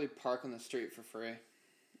 I'd probably park on the street for free.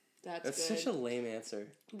 That's That's good. such a lame answer.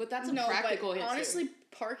 But that's a No, practical but answer. honestly,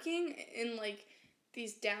 parking in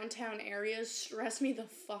these downtown areas stress me the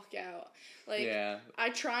fuck out. Yeah. I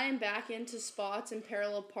try and back into spots in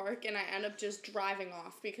parallel park, and I end up just driving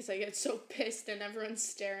off because I get so pissed and everyone's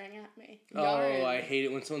staring at me. Yarn. Oh, I hate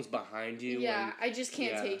it when someone's behind you. Yeah, I just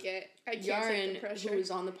can't yeah. take it. I can't take Yarn, the pressure. who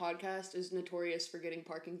is on the podcast, is notorious for getting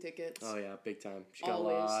parking tickets. Oh yeah, big time. She got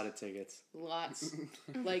Always. a lot of tickets. Lots.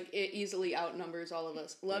 It easily outnumbers all of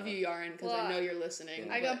us. Love Yeah. you, Yarn, because I know you're listening.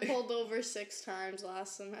 Yeah. I got but- pulled over 6 times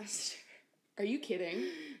last semester. Are you kidding?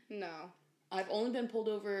 No. I've only been pulled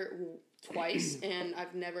over twice, and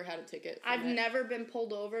I've never had a ticket. from I've it. never been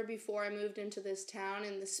pulled over before I moved into this town,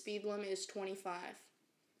 and the speed limit is 25.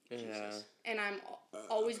 Yeah. And I'm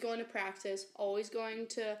always going to practice, always going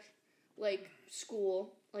to,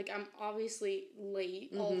 school. I'm obviously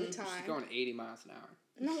late all the She's time. going 80 miles an hour.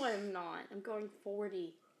 No, I'm not. I'm going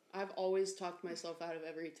 40. I've always talked myself out of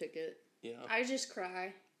every ticket. Yeah. I just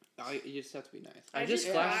cry. You just have to be nice. I just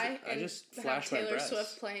just flash- cry I and just have flash my Taylor breasts.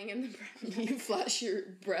 Swift playing in the background. You flash your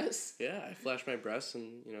breasts. Yeah, I flash my breasts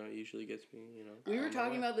and, it usually gets me, We were on my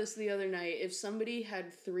talking way. about this the other night. If somebody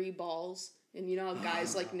had 3 balls, and you know how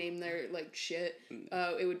guys name their shit,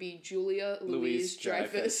 it would be Julia Louise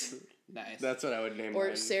Dreyfus Nice. That's what I would name or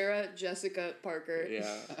mine. Sarah Jessica Parker.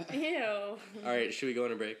 Yeah. Ew. Alright, should we go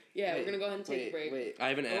on a break? Yeah, Wait, we're gonna go ahead and take a break. Wait. I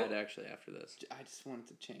have an ad actually after this. I just wanted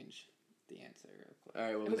to change the answer real quick. All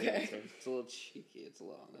right, what was the Okay. answer? It's a little cheeky. It's a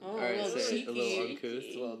little. Oh, All right, a little say it. A little cheeky. uncouth.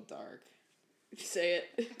 It's a little dark. Say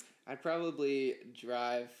it. I'd probably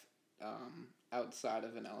drive outside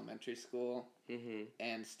of an elementary school Mm-hmm.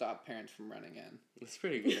 and stop parents from running in. It's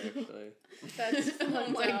pretty good, actually. That's Oh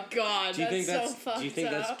my god. Do you think that's so that's Do you think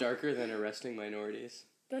fucked that's up. darker than arresting minorities?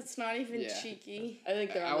 That's not even Yeah. cheeky. I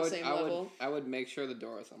think they're on the same level. I would make sure the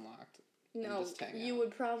door is unlocked. No, just hang you out.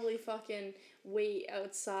 would probably fucking wait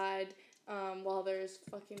outside while there's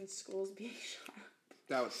fucking schools being shot.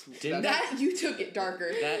 That was Didn't That you took it darker.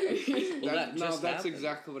 Just that's happened.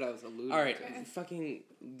 exactly what I was alluding All right, to. fucking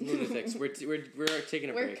lunatics. We're taking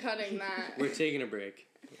a We're break. cutting that. We're taking a break.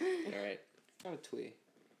 All right. Got a twee.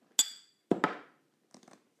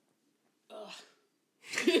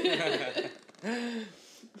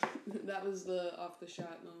 That was the off the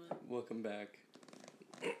shot moment. Welcome back.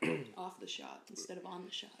 Off the shot instead of on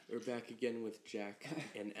the shot. We're back again with Jack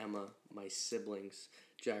and Emma, my siblings.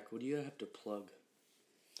 Jack, what do you have to plug?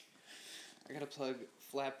 I gotta plug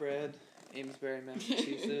Flatbread, Amesbury,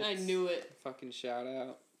 Massachusetts. I knew it. Fucking shout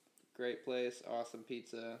out. Great place, awesome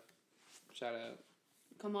pizza. Shout out.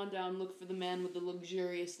 Come on down, look for the man with the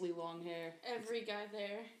luxuriously long hair. Every guy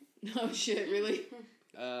there. Oh shit, really?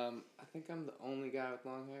 I think I'm the only guy with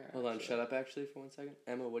long hair. Hold on, actually. shut up actually for 1 second.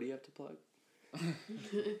 Emma, what do you have to plug? I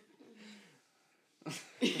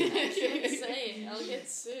can't say it. I'll get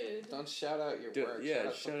sued. Don't shout out your work. Yeah,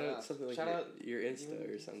 shout something out else. something like shout out. your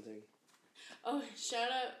Insta or something. Oh, shout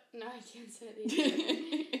out. No, I can't say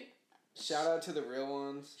it either. Shout out to the real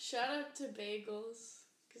ones. Shout out to bagels.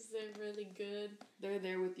 Because they're really good. They're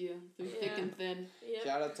there with you through thick Yeah. and thin. Yep.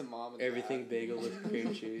 Shout out to mom and Everything dad. bagel with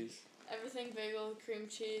cream cheese. Everything bagel, cream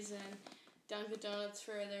cheese, and Dunkin' Donuts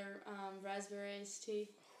for their raspberry iced tea.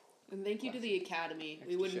 And thank you to the Academy.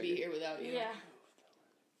 We Extra wouldn't be sugar. here without you. Yeah.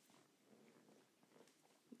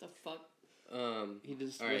 What the fuck? He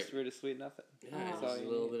just All right. whispered to sweet nothing. Yeah, Oh. just a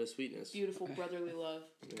little bit of sweetness. Beautiful brotherly love.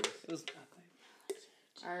 Yes. It was nothing.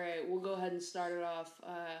 Alright, we'll go ahead and start it off.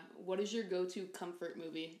 What is your go-to comfort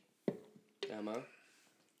movie? Emma?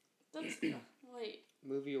 That's. Wait.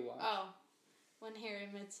 Movie you watch. Oh. When Harry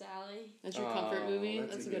Met Sally. That's your comfort Oh, movie?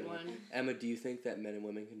 that's That's a a good good one. Emma, do you think that men and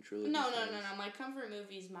women can truly No, be no, friends? no, no. My comfort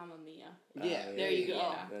movie is Mamma Mia. Yeah, there you go.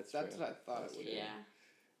 Yeah. That's That's fair. what I thought it would be. Yeah.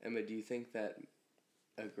 Emma, do you think that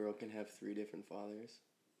a girl can have 3 different fathers?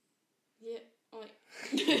 Yeah. Wait.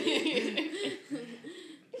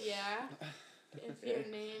 Yeah. If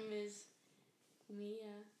your name is Mia.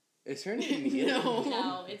 Is her name Mia? No.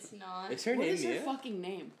 No, it's not. Is her What name is her Mia? fucking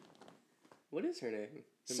name? What is her name?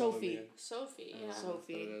 The Sophie. Mamma Mia. Sophie, yeah. Oh,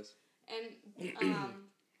 Sophie. that's what it is.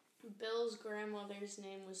 And Bill's grandmother's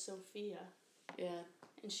name was Sophia, Yeah.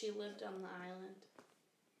 and she lived on the island.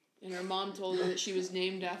 And her mom told her that she was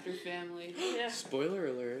named after family. Yeah. Spoiler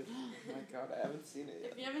alert. Oh my god, I haven't seen it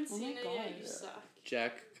yet. If you haven't Oh my seen it God. yet, you Yeah. suck.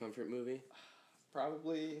 Jack, comfort movie?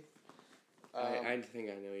 Probably. I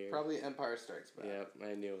think I know yours. Probably Empire Strikes Back. Yeah,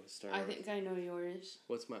 I knew it was Star I Wars. think I know yours.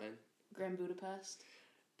 What's mine? Grand Budapest.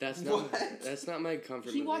 That's not. What? That's not my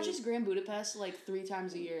comfort He movie. watches Grand Budapest like 3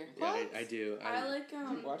 times a year. Yeah, What? I do. I like Did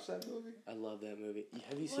you watch that movie? I love that movie.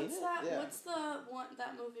 Have you seen What's it? that? Yeah. What's the one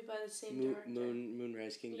that movie by the same director?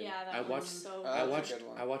 Moonrise Kingdom. Yeah, that I one's watched. so I good. watched. a good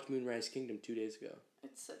one. I watched Moonrise Kingdom 2 days ago.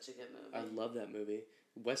 It's such a good movie. I love that movie.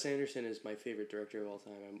 Wes Anderson is my favorite director of all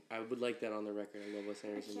time. I would like that on the record. I love Wes I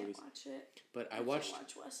Anderson can't movies. watch it. But I can't watched.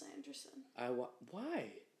 watch Wes Anderson.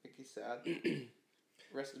 Why? Make you sad.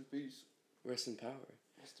 Rest in peace. Rest in power.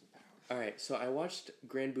 Rest in power. All right, so I watched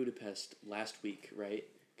Grand Budapest last week, right?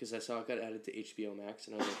 Because I saw it got added to HBO Max,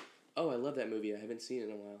 and I was like, "Oh, I love that movie. I haven't seen it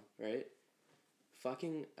in a while, right?"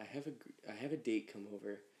 Fucking, I have a date come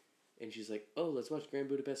over, and she's like, "Oh, let's watch Grand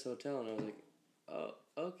Budapest Hotel," and I was like, "Oh,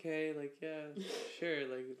 okay, like yeah, sure,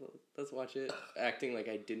 like let's watch it." Acting like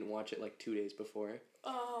I didn't watch it like 2 days before.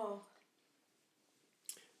 Oh,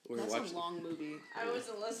 We were That's watching. a long movie. I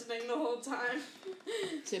wasn't listening the whole time.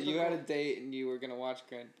 Typical. You had a date and you were gonna watch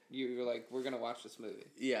You were like, we're gonna watch this movie.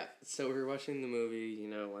 Yeah, so we were watching the movie. You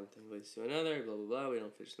know, one thing leads to another. Blah blah blah. We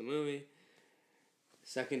don't finish the movie.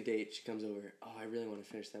 Second date, she comes over. Oh, I really want to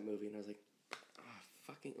finish that movie, and I was like, oh,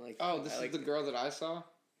 fucking like. Oh, this I is like the girl that I saw?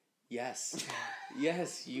 Yes,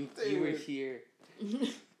 yes, you were Dude. here,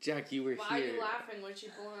 Jack. You were Why are here. you laughing? Was she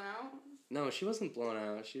blown out? No, she wasn't blown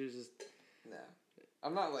out. She was just. No.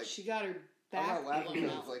 I'm not like. She got her I'm not back laughing blown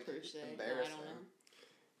because out it's like per se. No, I embarrassing. don't know.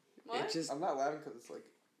 What? It just. I'm not laughing because it's like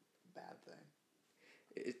a bad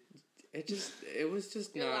thing. It was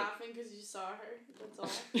just You're not. laughing because you saw her. That's all.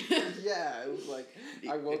 Yeah, it was like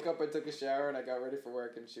I woke up, I took a shower, and I got ready for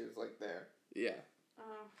work, and she was like there. Yeah. Oh.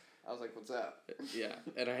 I was like, what's up? Yeah,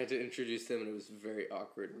 and I had to introduce them, and it was very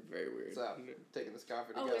awkward and very weird. What's up? Taking this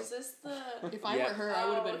coffee to Oh, go. is this the... If I were her, I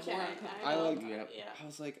would have been okay. more I uncomfortable. know. Yep. Yeah. I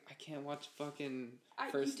was like, I can't watch fucking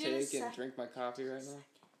You First did a Take and sec- drink my coffee right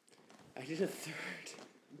now. I did a third.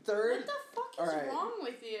 Third? What the fuck is Alright. wrong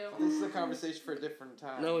with you? This is a conversation for a different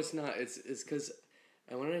time. No, it's not. It's because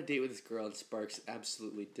I went on a date with this girl, and Sparks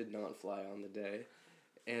absolutely did not fly on the day.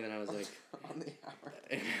 And then I was like... on the hour.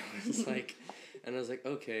 And I was like,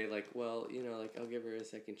 okay, like, well, you know, like, I'll give her a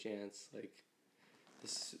second chance. Like,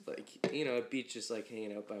 this, like, you know, a beach just, like,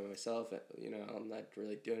 hanging out by myself. You know, I'm not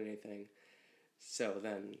really doing anything. So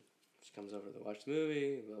then she comes over to watch the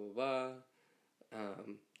movie, blah, blah, blah.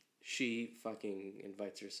 She fucking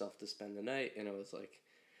invites herself to spend the night, and I was like,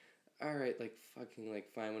 all right, like, fucking,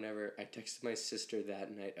 like, fine, whenever. I texted my sister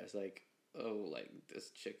that night. I was like, oh, like,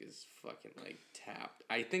 this chick is fucking, like, tapped.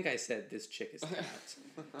 I think I said this chick is tapped.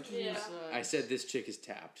 Yeah. I said this chick is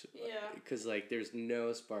tapped. Yeah. Because, like, there's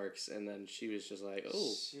no sparks, and then she was just like,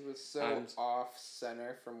 oh. She was so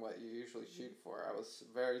off-center from what you usually shoot for. I was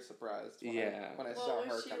very surprised when I saw What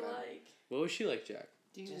her was she come in. like? What was she like, Jack?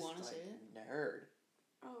 Do you Just want to like say it? nerd.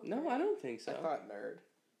 Oh, No, I don't think so. I thought nerd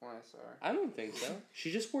when I saw her. I don't think so.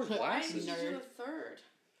 She just wore Why glasses. did you do a third?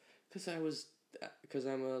 Because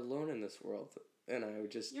I'm alone in this world, and I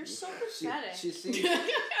would just... You're so pathetic. She seemed...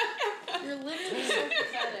 You're literally so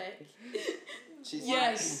pathetic.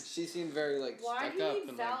 She seemed very, like, Why stuck do up you need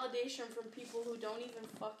and, like... validation from people who don't even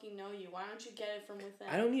fucking know you? Why don't you get it from within?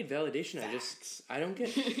 I don't need validation. I don't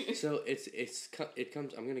get... So it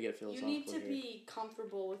comes... I'm going to get You philosophical need to here. be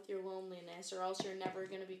comfortable with your loneliness, or else you're never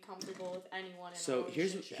going to be comfortable with anyone in a So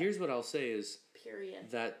relationship. here's what I'll say is... Period.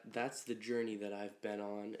 That's the journey that I've been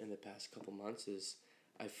on in the past couple months is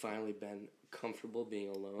I've finally been comfortable being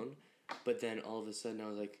alone, but then all of a sudden I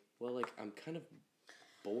was like, well, like, I'm kind of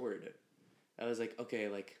bored. I was like, okay,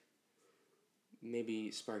 like, maybe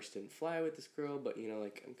Sparks didn't fly with this girl, but, you know,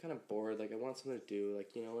 like, I'm kind of bored, like, I want something to do,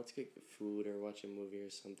 like, you know, let's get food or watch a movie or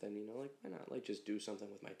something, you know, like, why not, like, just do something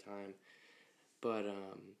with my time, but,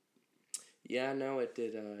 yeah, no, it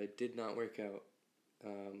did not work out,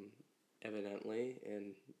 evidently,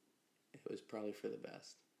 and it was probably for the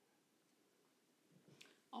best.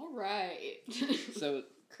 All right. So,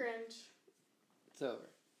 Cringe. it's over.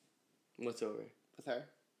 What's over? With her?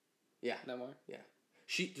 Yeah. No more? Yeah.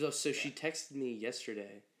 She texted me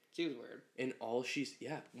yesterday, She was weird. and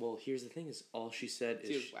well, here's the thing is, all she said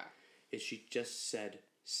She was whack. is she just said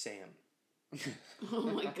Sam. Oh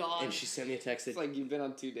my god. And she sent me a text that It's like you've been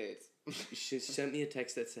on 2 dates. she sent me a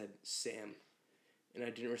text that said Sam, and I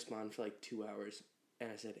didn't respond for like 2 hours, and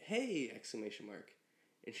I said, hey, exclamation mark,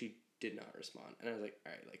 and she did not respond, and I was like,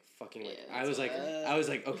 all right, like, fucking, like, Yeah, I was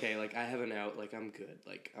like, okay, like, I have an out, like, I'm good,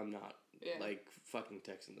 like, I'm not, like, fucking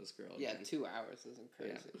texting this girl Yeah, again. 2 hours isn't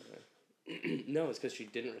crazy. Yeah. No, it's because she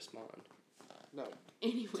didn't respond. No.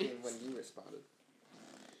 Anyways. When you responded.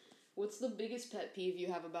 What's the biggest pet peeve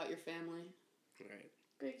you have about your family? Right.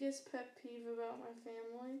 Biggest pet peeve about my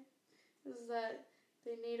family is that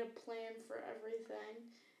they need a plan for everything,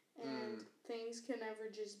 and things can never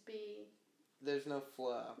just be. There's no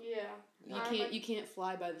flow. Yeah. You can't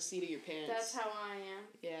fly by the seat of your pants. That's how I am.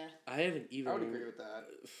 Yeah. I haven't even... I would agree with that.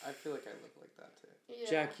 I feel like I live like that too. Yeah.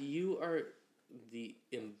 Jack, you are the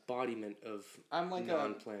embodiment of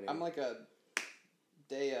non-planning. I'm like a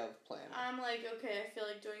day of planning. I'm like, okay, I feel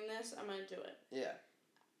like doing this, I'm gonna do it. Yeah.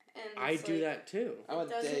 And I it's do like, that too. I'm a It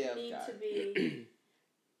doesn't day of need guy. to be.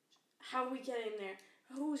 How are we getting there?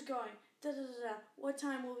 Who's going? Da da da da. What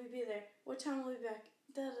time will we be there? What time will we be back?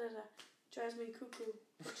 Da da da. Drives me cuckoo.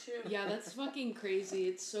 Shoot. Yeah, that's fucking crazy.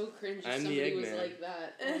 It's so cringe if I'm the somebody was Eggman. like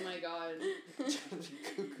that. Oh my god.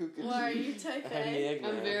 Why are you type I'm the A? Eggman.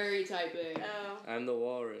 I'm very type A. Oh. I'm the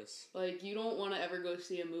walrus. Like, you don't want to ever go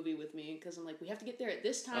see a movie with me because I'm like, we have to get there at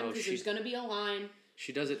this time Oh, because she- there's going to be a line.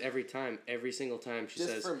 She does it every time. Every single time she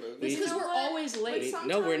Just says... for movies. "We- Because You know we're what? always But late. sometimes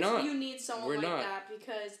No, we're not. you need someone We're like not. that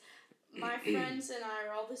because my friends and I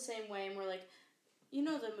are all the same way, and we're like, you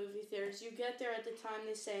know the movie theaters. You get there at the time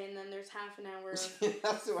they say, and then there's half an hour of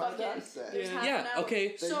That's what I fucking. said. There's half Yeah, an hour.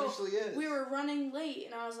 okay. There So usually is. we were running late,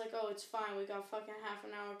 and I was like, oh, it's fine. We got fucking half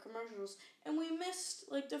an hour commercials, and we missed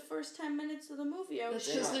like the first 10 minutes of the movie. I was That's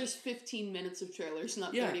because shocked. there's 15 minutes of trailers,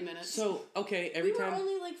 not Yeah, 30 minutes. so, okay, every we time... were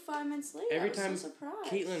only like 5 minutes late. Every I was time so surprised.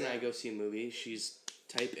 Caitlin and I go see a movie, she's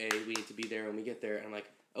type A, we need to be there when we get there, and I'm like,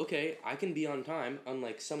 okay, I can be on time,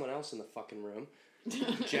 unlike someone else in the fucking room,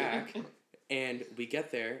 Jack, and we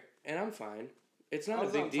get there, and I'm fine. It's not I a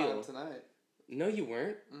was big on deal. time tonight. No, you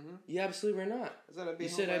weren't. Mm-hmm. You absolutely were not. I said I'd be You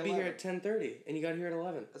home said by I'd be here 11. at 10:30, and you got here at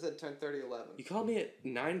 11. I said 10:30, 11. You called me at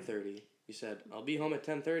 9:30. You said, I'll be home at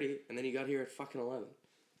 10:30, and then you got here at fucking 11.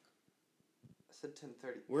 I said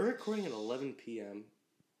 10:30. We're recording at 11 p.m.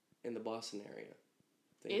 in the Boston area.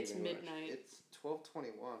 Thank It's you very much. midnight. It's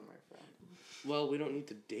 12:21, my friend. Well, we don't need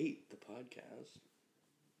to date the podcast.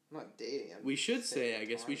 I'm not dating. We should say, saying I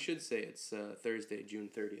guess time. we should say it's Thursday, June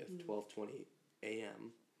 30th, 12:20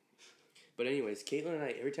 a.m. But anyways, Caitlin and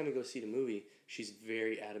I, every time we go see the movie, she's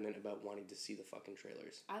very adamant about wanting to see the fucking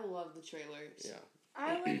trailers. I love the trailers. Yeah.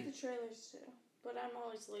 I like the trailers too, but I'm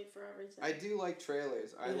always late for everything. I do like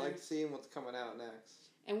trailers. I Yeah. like seeing what's coming out next.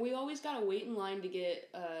 And we always gotta wait in line to get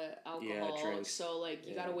alcohol. drinks. So like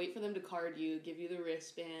you Yeah. gotta wait for them to card you, give you the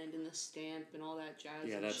wristband and the stamp and all that jazz.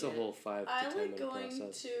 Yeah, and that's shit. a whole 5 to I 10 like minute going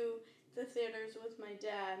process. to the theaters with my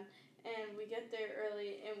dad, and we get there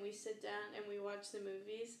early, and we sit down and we watch the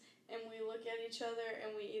movies, and we look at each other,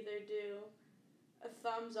 and we either do a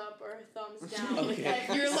thumbs up or a thumbs down. with Okay.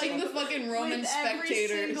 every You're like the single- fucking Roman with every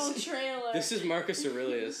spectators. single trailer. This is Marcus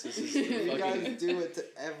Aurelius. This is You guys fucking... do it to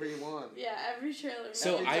everyone. Yeah, every trailer.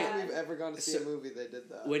 So Every I- time we've ever gone to see a movie, they did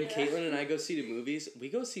that. When Yeah. Caitlin and I go see the movies, we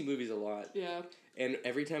go see movies a lot. Yeah. And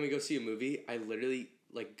every time we go see a movie, I literally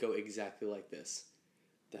like go exactly like this.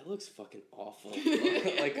 That looks fucking awful.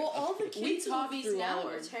 Like, Well, all the We kids' talk movies through now all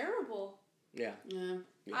are of terrible. yeah. Yeah.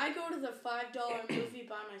 Yeah. I go to the $5 movie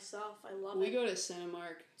by myself. I love We it. go to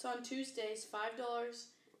Cinemark. It's on Tuesdays, $5.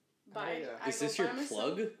 By Oh, yeah. I Is go this by your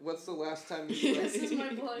myself. plug? What's the last time you saw? This is my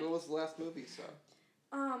plug. What was the last movie you saw?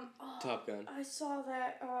 Oh, Top Gun. I saw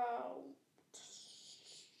that.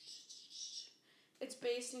 It's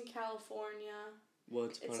based in California.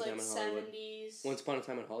 Once Upon It's a Time like in Hollywood. 70s. Once Upon a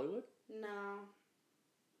Time in Hollywood? No,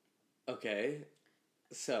 Okay.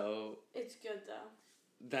 So, it's good though.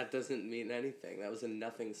 that doesn't mean anything. That was a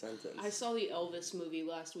nothing sentence. I saw the Elvis movie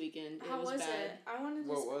last weekend. How it was was bad. it? I wanted to.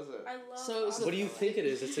 What was it? I love. So it's What do you Elvis. think it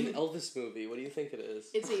is? It's an Elvis movie. What do you think it is?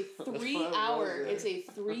 It's a What 3-hour. was it? It's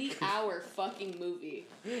a 3-hour fucking movie.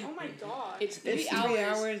 Oh my god! It's 3 It's hours. 3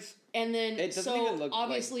 hours. And then It doesn't so even look, like,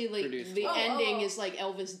 obviously like produced the well. ending Oh. is like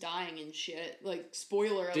Elvis dying and shit. Like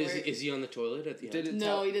spoiler alert. Is he on the toilet at the end? Did it no,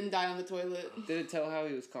 tell? he didn't die on the toilet. Did it tell how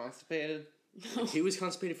he was constipated? He was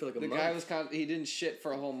constipated for like a The month. guy was he didn't shit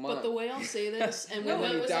for a whole month. But the way I'll say this, and no, we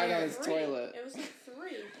then it he was died like on his 3. toilet. It was like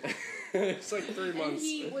 3. It's like 3 And months.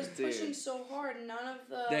 he was Dude. pushing so hard, none of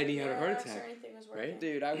the Then he had a heart nerves attack, or anything was right? working.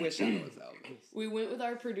 Dude, I wish I was Elvis. we went with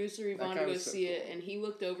our producer Yvonne guy to go was so see it, cool. and he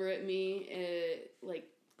looked over at me like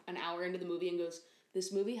an hour into the movie and goes,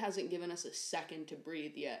 "This movie hasn't given us a second to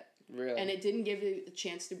breathe yet." Really? And it didn't give you a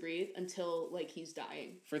chance to breathe until like he's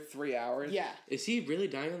dying. For 3 hours? Yeah. Is he really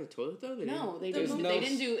dying on the toilet though? They No, they There's didn't. no They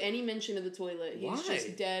didn't do any mention of the toilet. He's Why?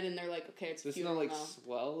 just dead, and they're like, okay, it's There's funeral no, like, now.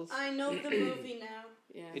 swells? I know the movie now.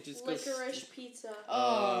 Yeah. It just goes... Licorice Pizza.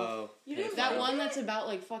 Oh. You didn't That like one it? that's about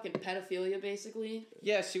like fucking pedophilia, basically.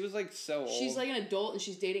 Yeah, she was, like, so old. She's like an adult and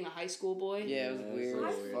she's dating a high school boy. Yeah, it was Yeah, weird I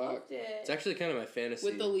as weird. fuck. loved it. It's actually kind of my fantasy.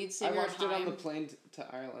 With the lead I singer. watched it on the Haim. plane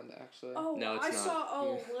to Ireland, actually. Oh, No, it's I not. saw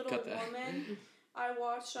Yeah. Little Cut that. Woman. I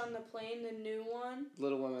watched on the plane the new one.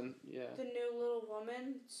 Little Women, yeah. The new Little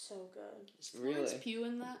Woman. So good. Is Florence Really? Pugh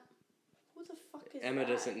in that? Who the fuck is Emma that?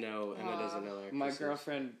 doesn't know. Emma doesn't know. My actresses.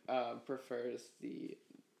 girlfriend prefers the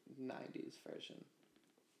 90s version.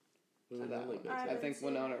 Wasn't to that that like one. I I haven't think seen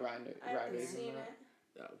Winona it. Ryder. I haven't Ryder's in seen that.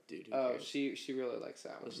 it. Oh, dude. Who Oh, cares? she really likes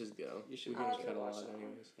that one. Let's just go. You should We can I'll just cut a watch lot that one.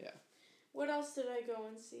 anyways. What else did I go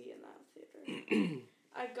and see in that theater?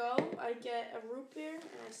 I get a root beer, and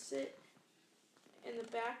I sit in the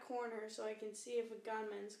back corner so I can see if a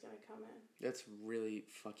gunman's gonna come in. That's really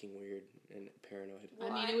fucking weird and paranoid.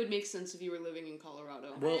 Well, I mean, it would make sense if you were living in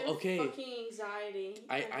Colorado. Well, I have okay. fucking anxiety.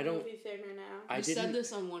 I at don't- the movie theater now. I You said didn't-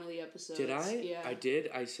 this on one of the episodes. Did I? Yeah. I did.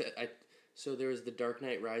 I said I. So there was the Dark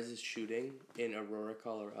Knight Rises shooting in Aurora,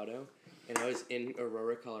 Colorado, and I was in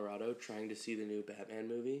Aurora, Colorado, trying to see the new Batman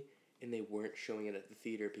movie, and they weren't showing it at the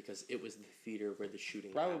theater because it was the theater where the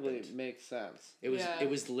shooting Probably happened. makes sense. It was. Yeah. It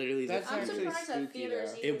was literally That's the I'm theater. actually surprised that spooky,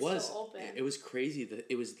 theaters though. even It was. still open. It was crazy that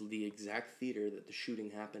it was the exact theater that the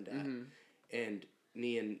shooting happened at, Mhm. and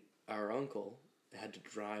me and our uncle had to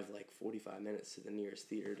drive like 45 minutes to the nearest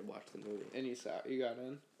theater to watch the movie. And you got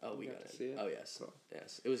in? Oh, we You got got it. to see it? Oh yes, Cool.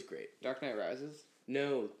 yes, it was great. Dark Knight Rises?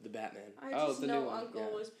 No, the Batman, I Oh, just the new know one, Uncle yeah.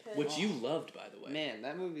 was pissed. which you loved, by the way. Man,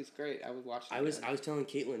 that movie's great. I would watch it I was again. telling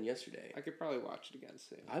Caitlin yesterday. I could probably watch it again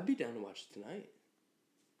soon. I'd be down to watch it tonight.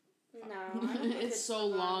 No, I don't think It's so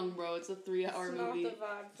the vibe. long, bro. It's a 3-hour It's movie. not the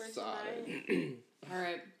vibe for Solid. tonight.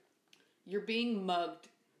 Alright. You're being mugged.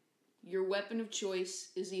 Your weapon of choice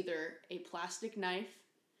is either a plastic knife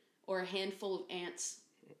or a handful of ants.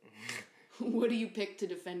 What do you pick to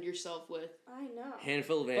defend yourself with? I know.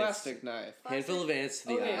 Handful of ants. Plastic knife. Handful of ants to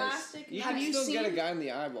the Okay. eyes. Plastic You knife. can Have you still get a seen- guy in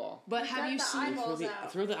the eyeball. But You have got you the seen? eyeballs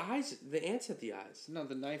out. Throw the ants at the eyes. No,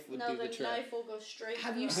 the knife would No, do the the trick. knife will go straight.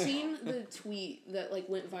 Have to you the- seen the tweet that like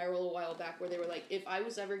went viral a while back where they were like, if I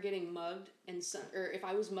was ever getting mugged or if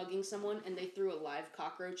I was mugging someone and they threw a live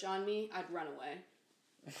cockroach on me, I'd run away.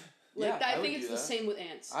 Yeah, I I think would it's do the that. same with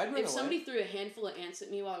ants. I'd run If away. somebody threw a handful of ants at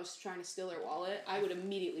me while I was trying to steal their wallet, I would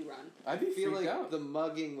immediately run. I'd be I feel freaked like out. the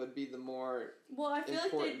mugging would be the more Well, I feel like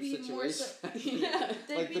important they'd be more. situation. Yeah.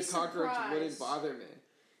 They'd like be the cockroach surprised. wouldn't bother me.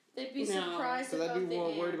 They'd be No. surprised Because about I'd be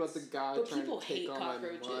more the worried about the ants. guy But trying people to take hate all my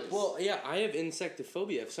cockroaches. money. Well, yeah, I have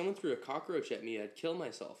insectophobia. If someone threw a cockroach at me, I'd kill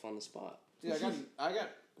myself on the spot. Dude, I got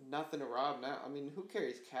nothing to rob now. I mean, who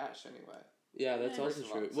carries cash anyway? Yeah, that's Yeah. also First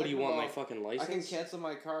of all, true. What do you second want, of my all, fucking I can license? cancel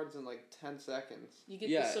my cards in like 10 seconds. You get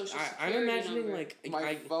Yeah, the social security I'm imagining number. like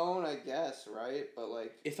My phone, I guess, right? But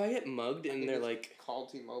like, if I get mugged I and can they're just like, call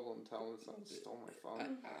T-Mobile and tell them someone stole my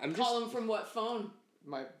phone. I'm Call just them from what phone?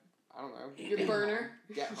 My, I don't know. Your burner?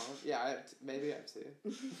 Get home. Yeah, maybe I have to.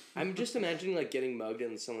 I'm just imagining like getting mugged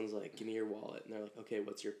and someone's like, "Give me your wallet," and they're like, "Okay,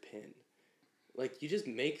 what's your PIN?" Like you just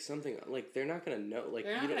make something like they're not gonna know. Like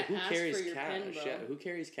They're not you know, gonna who ask carries for your cash? PIN, bro. Yeah, who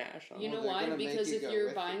carries cash on? You them? know they're why? gonna make Because you if go you're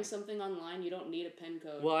with buying you. something online, you don't need a PIN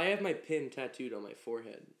code. Well, I have my PIN tattooed on my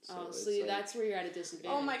forehead. So Oh, it's so like, that's where you're at a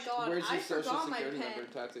disadvantage. Oh my god, Where's your I social forgot my security pen.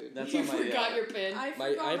 number tattooed? That's You on my forgot your PIN. I I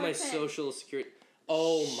forgot have my pen. social security.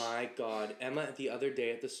 Oh my god, Emma! The other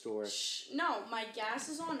day at the store. Shh, no, my gas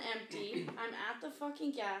is on empty. I'm at the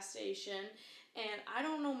fucking gas station, and I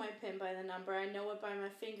don't know my PIN by the number. I know it by my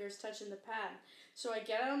fingers touching the pad. So I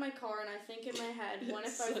get out of my car and I think in my head, what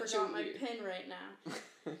if I Such a forgot my weird- PIN right now?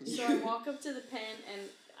 So I walk up to the PIN and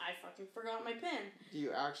I fucking forgot my PIN.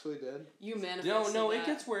 You actually did? You manifested No, it that.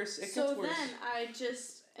 gets worse. It So gets worse. then I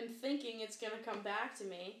just am thinking it's gonna come back to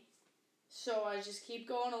me. So I just keep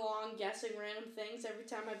going along, guessing random things every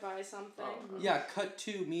time I buy something. Oh. Yeah, cut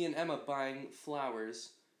to me and Emma buying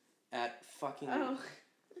flowers at fucking. Oh,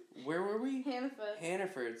 Where were we? Hannaford.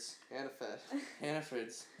 Hannaford's. Hannaford.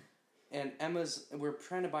 Hannaford's. And we're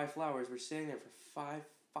trying to buy flowers. We're sitting there for 5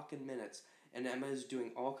 fucking minutes. And Emma's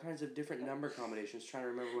doing all kinds of different number combinations, trying to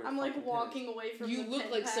remember where I'm the like fucking walking away from You the look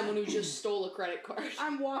pin like pad. someone who just stole a credit card.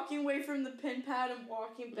 I'm walking away from the pin pad and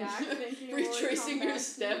walking back, thinking it will Retracing come your back to me.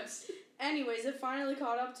 steps. Anyways, it finally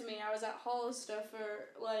caught up to me. I was at Hollister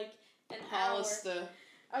for like an hour. Hollister.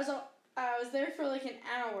 I was there for like an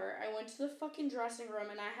hour. I went to the fucking dressing room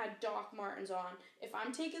and I had Doc Martens on. If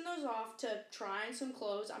I'm taking those off to try on some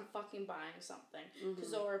clothes, I'm fucking buying something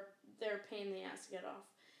because they're a pain in the ass to get off.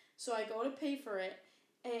 So I go to pay for it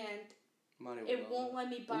and Money it won't let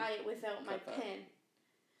me buy it without my cut that. PIN.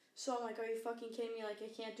 So I'm like, are you fucking kidding me? Like,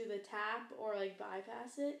 I can't do the tap or, like,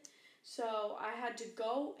 bypass it. So I had to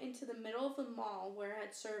go into the middle of the mall where I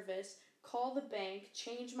had service, call the bank,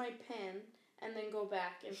 change my PIN, and then go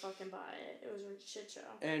back and fucking buy it. It was a shit show.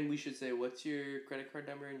 And we should say, what's your credit card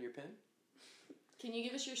number and your PIN? Can you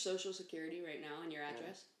give us your social security right now and your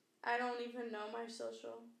address? I don't even know my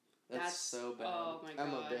social. That's so bad. Oh my god.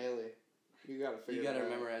 Emma Bailey. You gotta figure You gotta that out.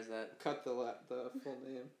 memorize that. Cut the full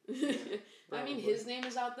name. I mean, Probably. his name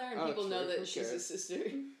is out there and Oh, people know true. that Who she's cares? his sister.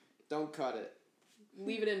 Don't cut it.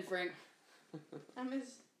 Leave it in, Frank. I'm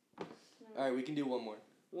his... Alright, we can do one more.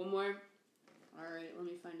 One more? Alright, let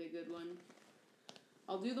me find a good one.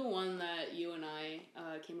 I'll do the one that you and I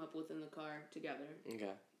came up with in the car together. Okay.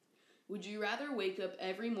 Would you rather wake up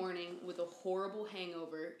every morning with a horrible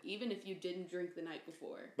hangover, even if you didn't drink the night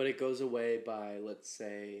before? But it goes away by, let's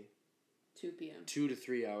say, 2 p.m. 2 to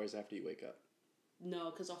 3 hours after you wake up. No,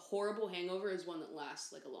 because a horrible hangover is one that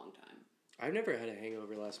lasts like a long time. I've never had a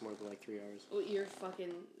hangover last more than like 3 hours. Well, you're a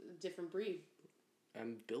fucking different breed.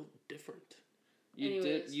 I'm built different.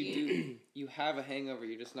 Anyways, You have a hangover,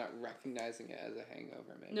 you're just not recognizing it as a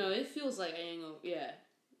hangover, maybe. No, it feels like a hangover. Yeah,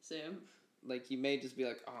 Sam. Like, you may just be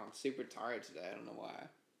like, oh, I'm super tired today, I don't know why.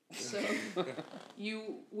 So,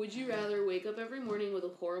 would you rather wake up every morning with a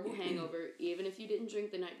horrible hangover, even if you didn't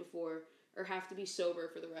drink the night before, or have to be sober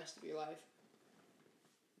for the rest of your life?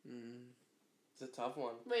 It's a tough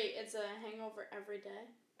one. Wait, it's a hangover every day?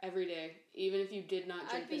 Every day, even if you did not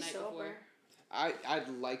drink I'd the be night sober. before. I'd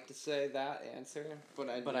like to say that answer, but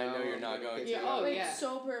I know you're not going to. to. Oh, Wait, yeah.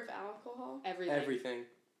 sober of alcohol? Everything. Everything.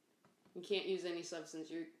 You can't use any substance.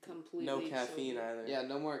 You're completely No caffeine sober. either. Yeah,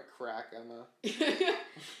 no more crack, Emma.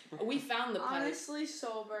 We found the pet. Honestly,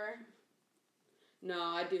 sober. No,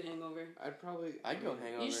 I'd do hangover. I'd go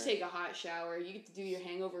hangover. You just take a hot shower. You get to do your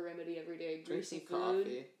hangover remedy every day. Drink Greasy some food.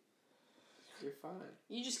 coffee. You're fine.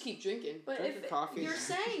 You just keep drinking. But Drink if your coffee. you're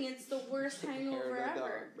saying it's the worst hangover Hair of the ever.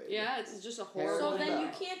 dog, baby. Yeah, it's just a Hair horrible. So of the then you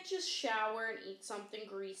dog. can't just shower and eat something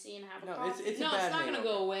greasy and have a No, coffee. it's a No, bad it's not hangover.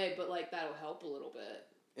 gonna go away, but like that'll help a little bit.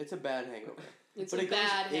 It's a bad hangover. It's But a it goes,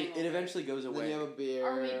 bad it hangover. eventually goes Then away. you have a beer.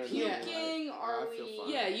 Are we and Yeah. then puking? you're like, Are I feel we- fine.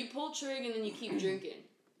 Yeah, you pull trig and then you keep drinking.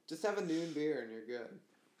 Just have a noon beer and you're good.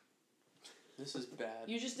 This is bad.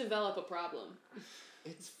 You just develop a problem.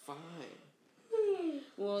 It's fine.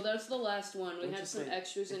 Well, that's the last one. We Don't had just some say,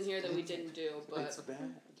 extras in "It's here that we bad." didn't do, but It's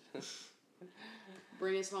bad.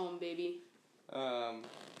 bring us home, baby.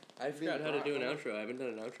 I forgot how to do an outro. I haven't done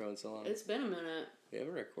an outro in so long. It's been a minute. We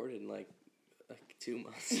haven't recorded in like 2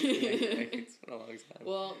 months. It's been a long time.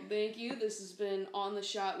 Well, thank you. This has been On the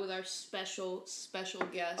Shot with our special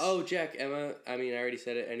guest. Oh, Jack, Emma. I mean, I already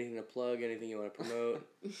said it. Anything to plug? Anything you want to promote?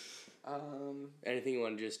 Anything you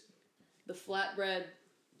want to just? The flatbread.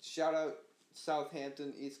 Shout out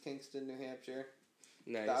Southampton, East Kingston, New Hampshire.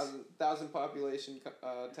 Nice. 1,000 population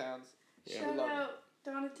towns. Yeah. Shout Love out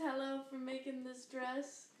Donatello for making this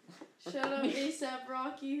dress. Shout out ASAP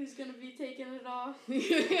Rocky who's gonna be taking it off.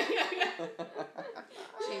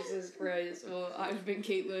 Jesus Christ. Well, I've been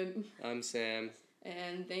Caitlin. I'm Sam.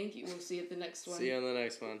 And thank you. We'll see you at the next one. See you on the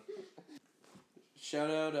next one. Shout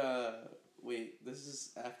out. Wait, this is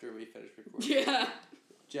after we finish recording. Yeah.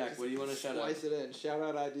 Jack, what do you want to shout out? Slice it in. Shout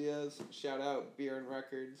out ideas. Shout out beer and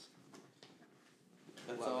records.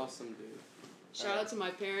 That's Love it. awesome, dude. Shout out to my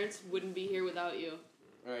parents. Wouldn't be here without you.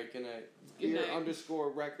 All right, good night. Good night. Beer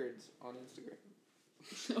 _records on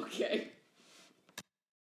Instagram. Okay.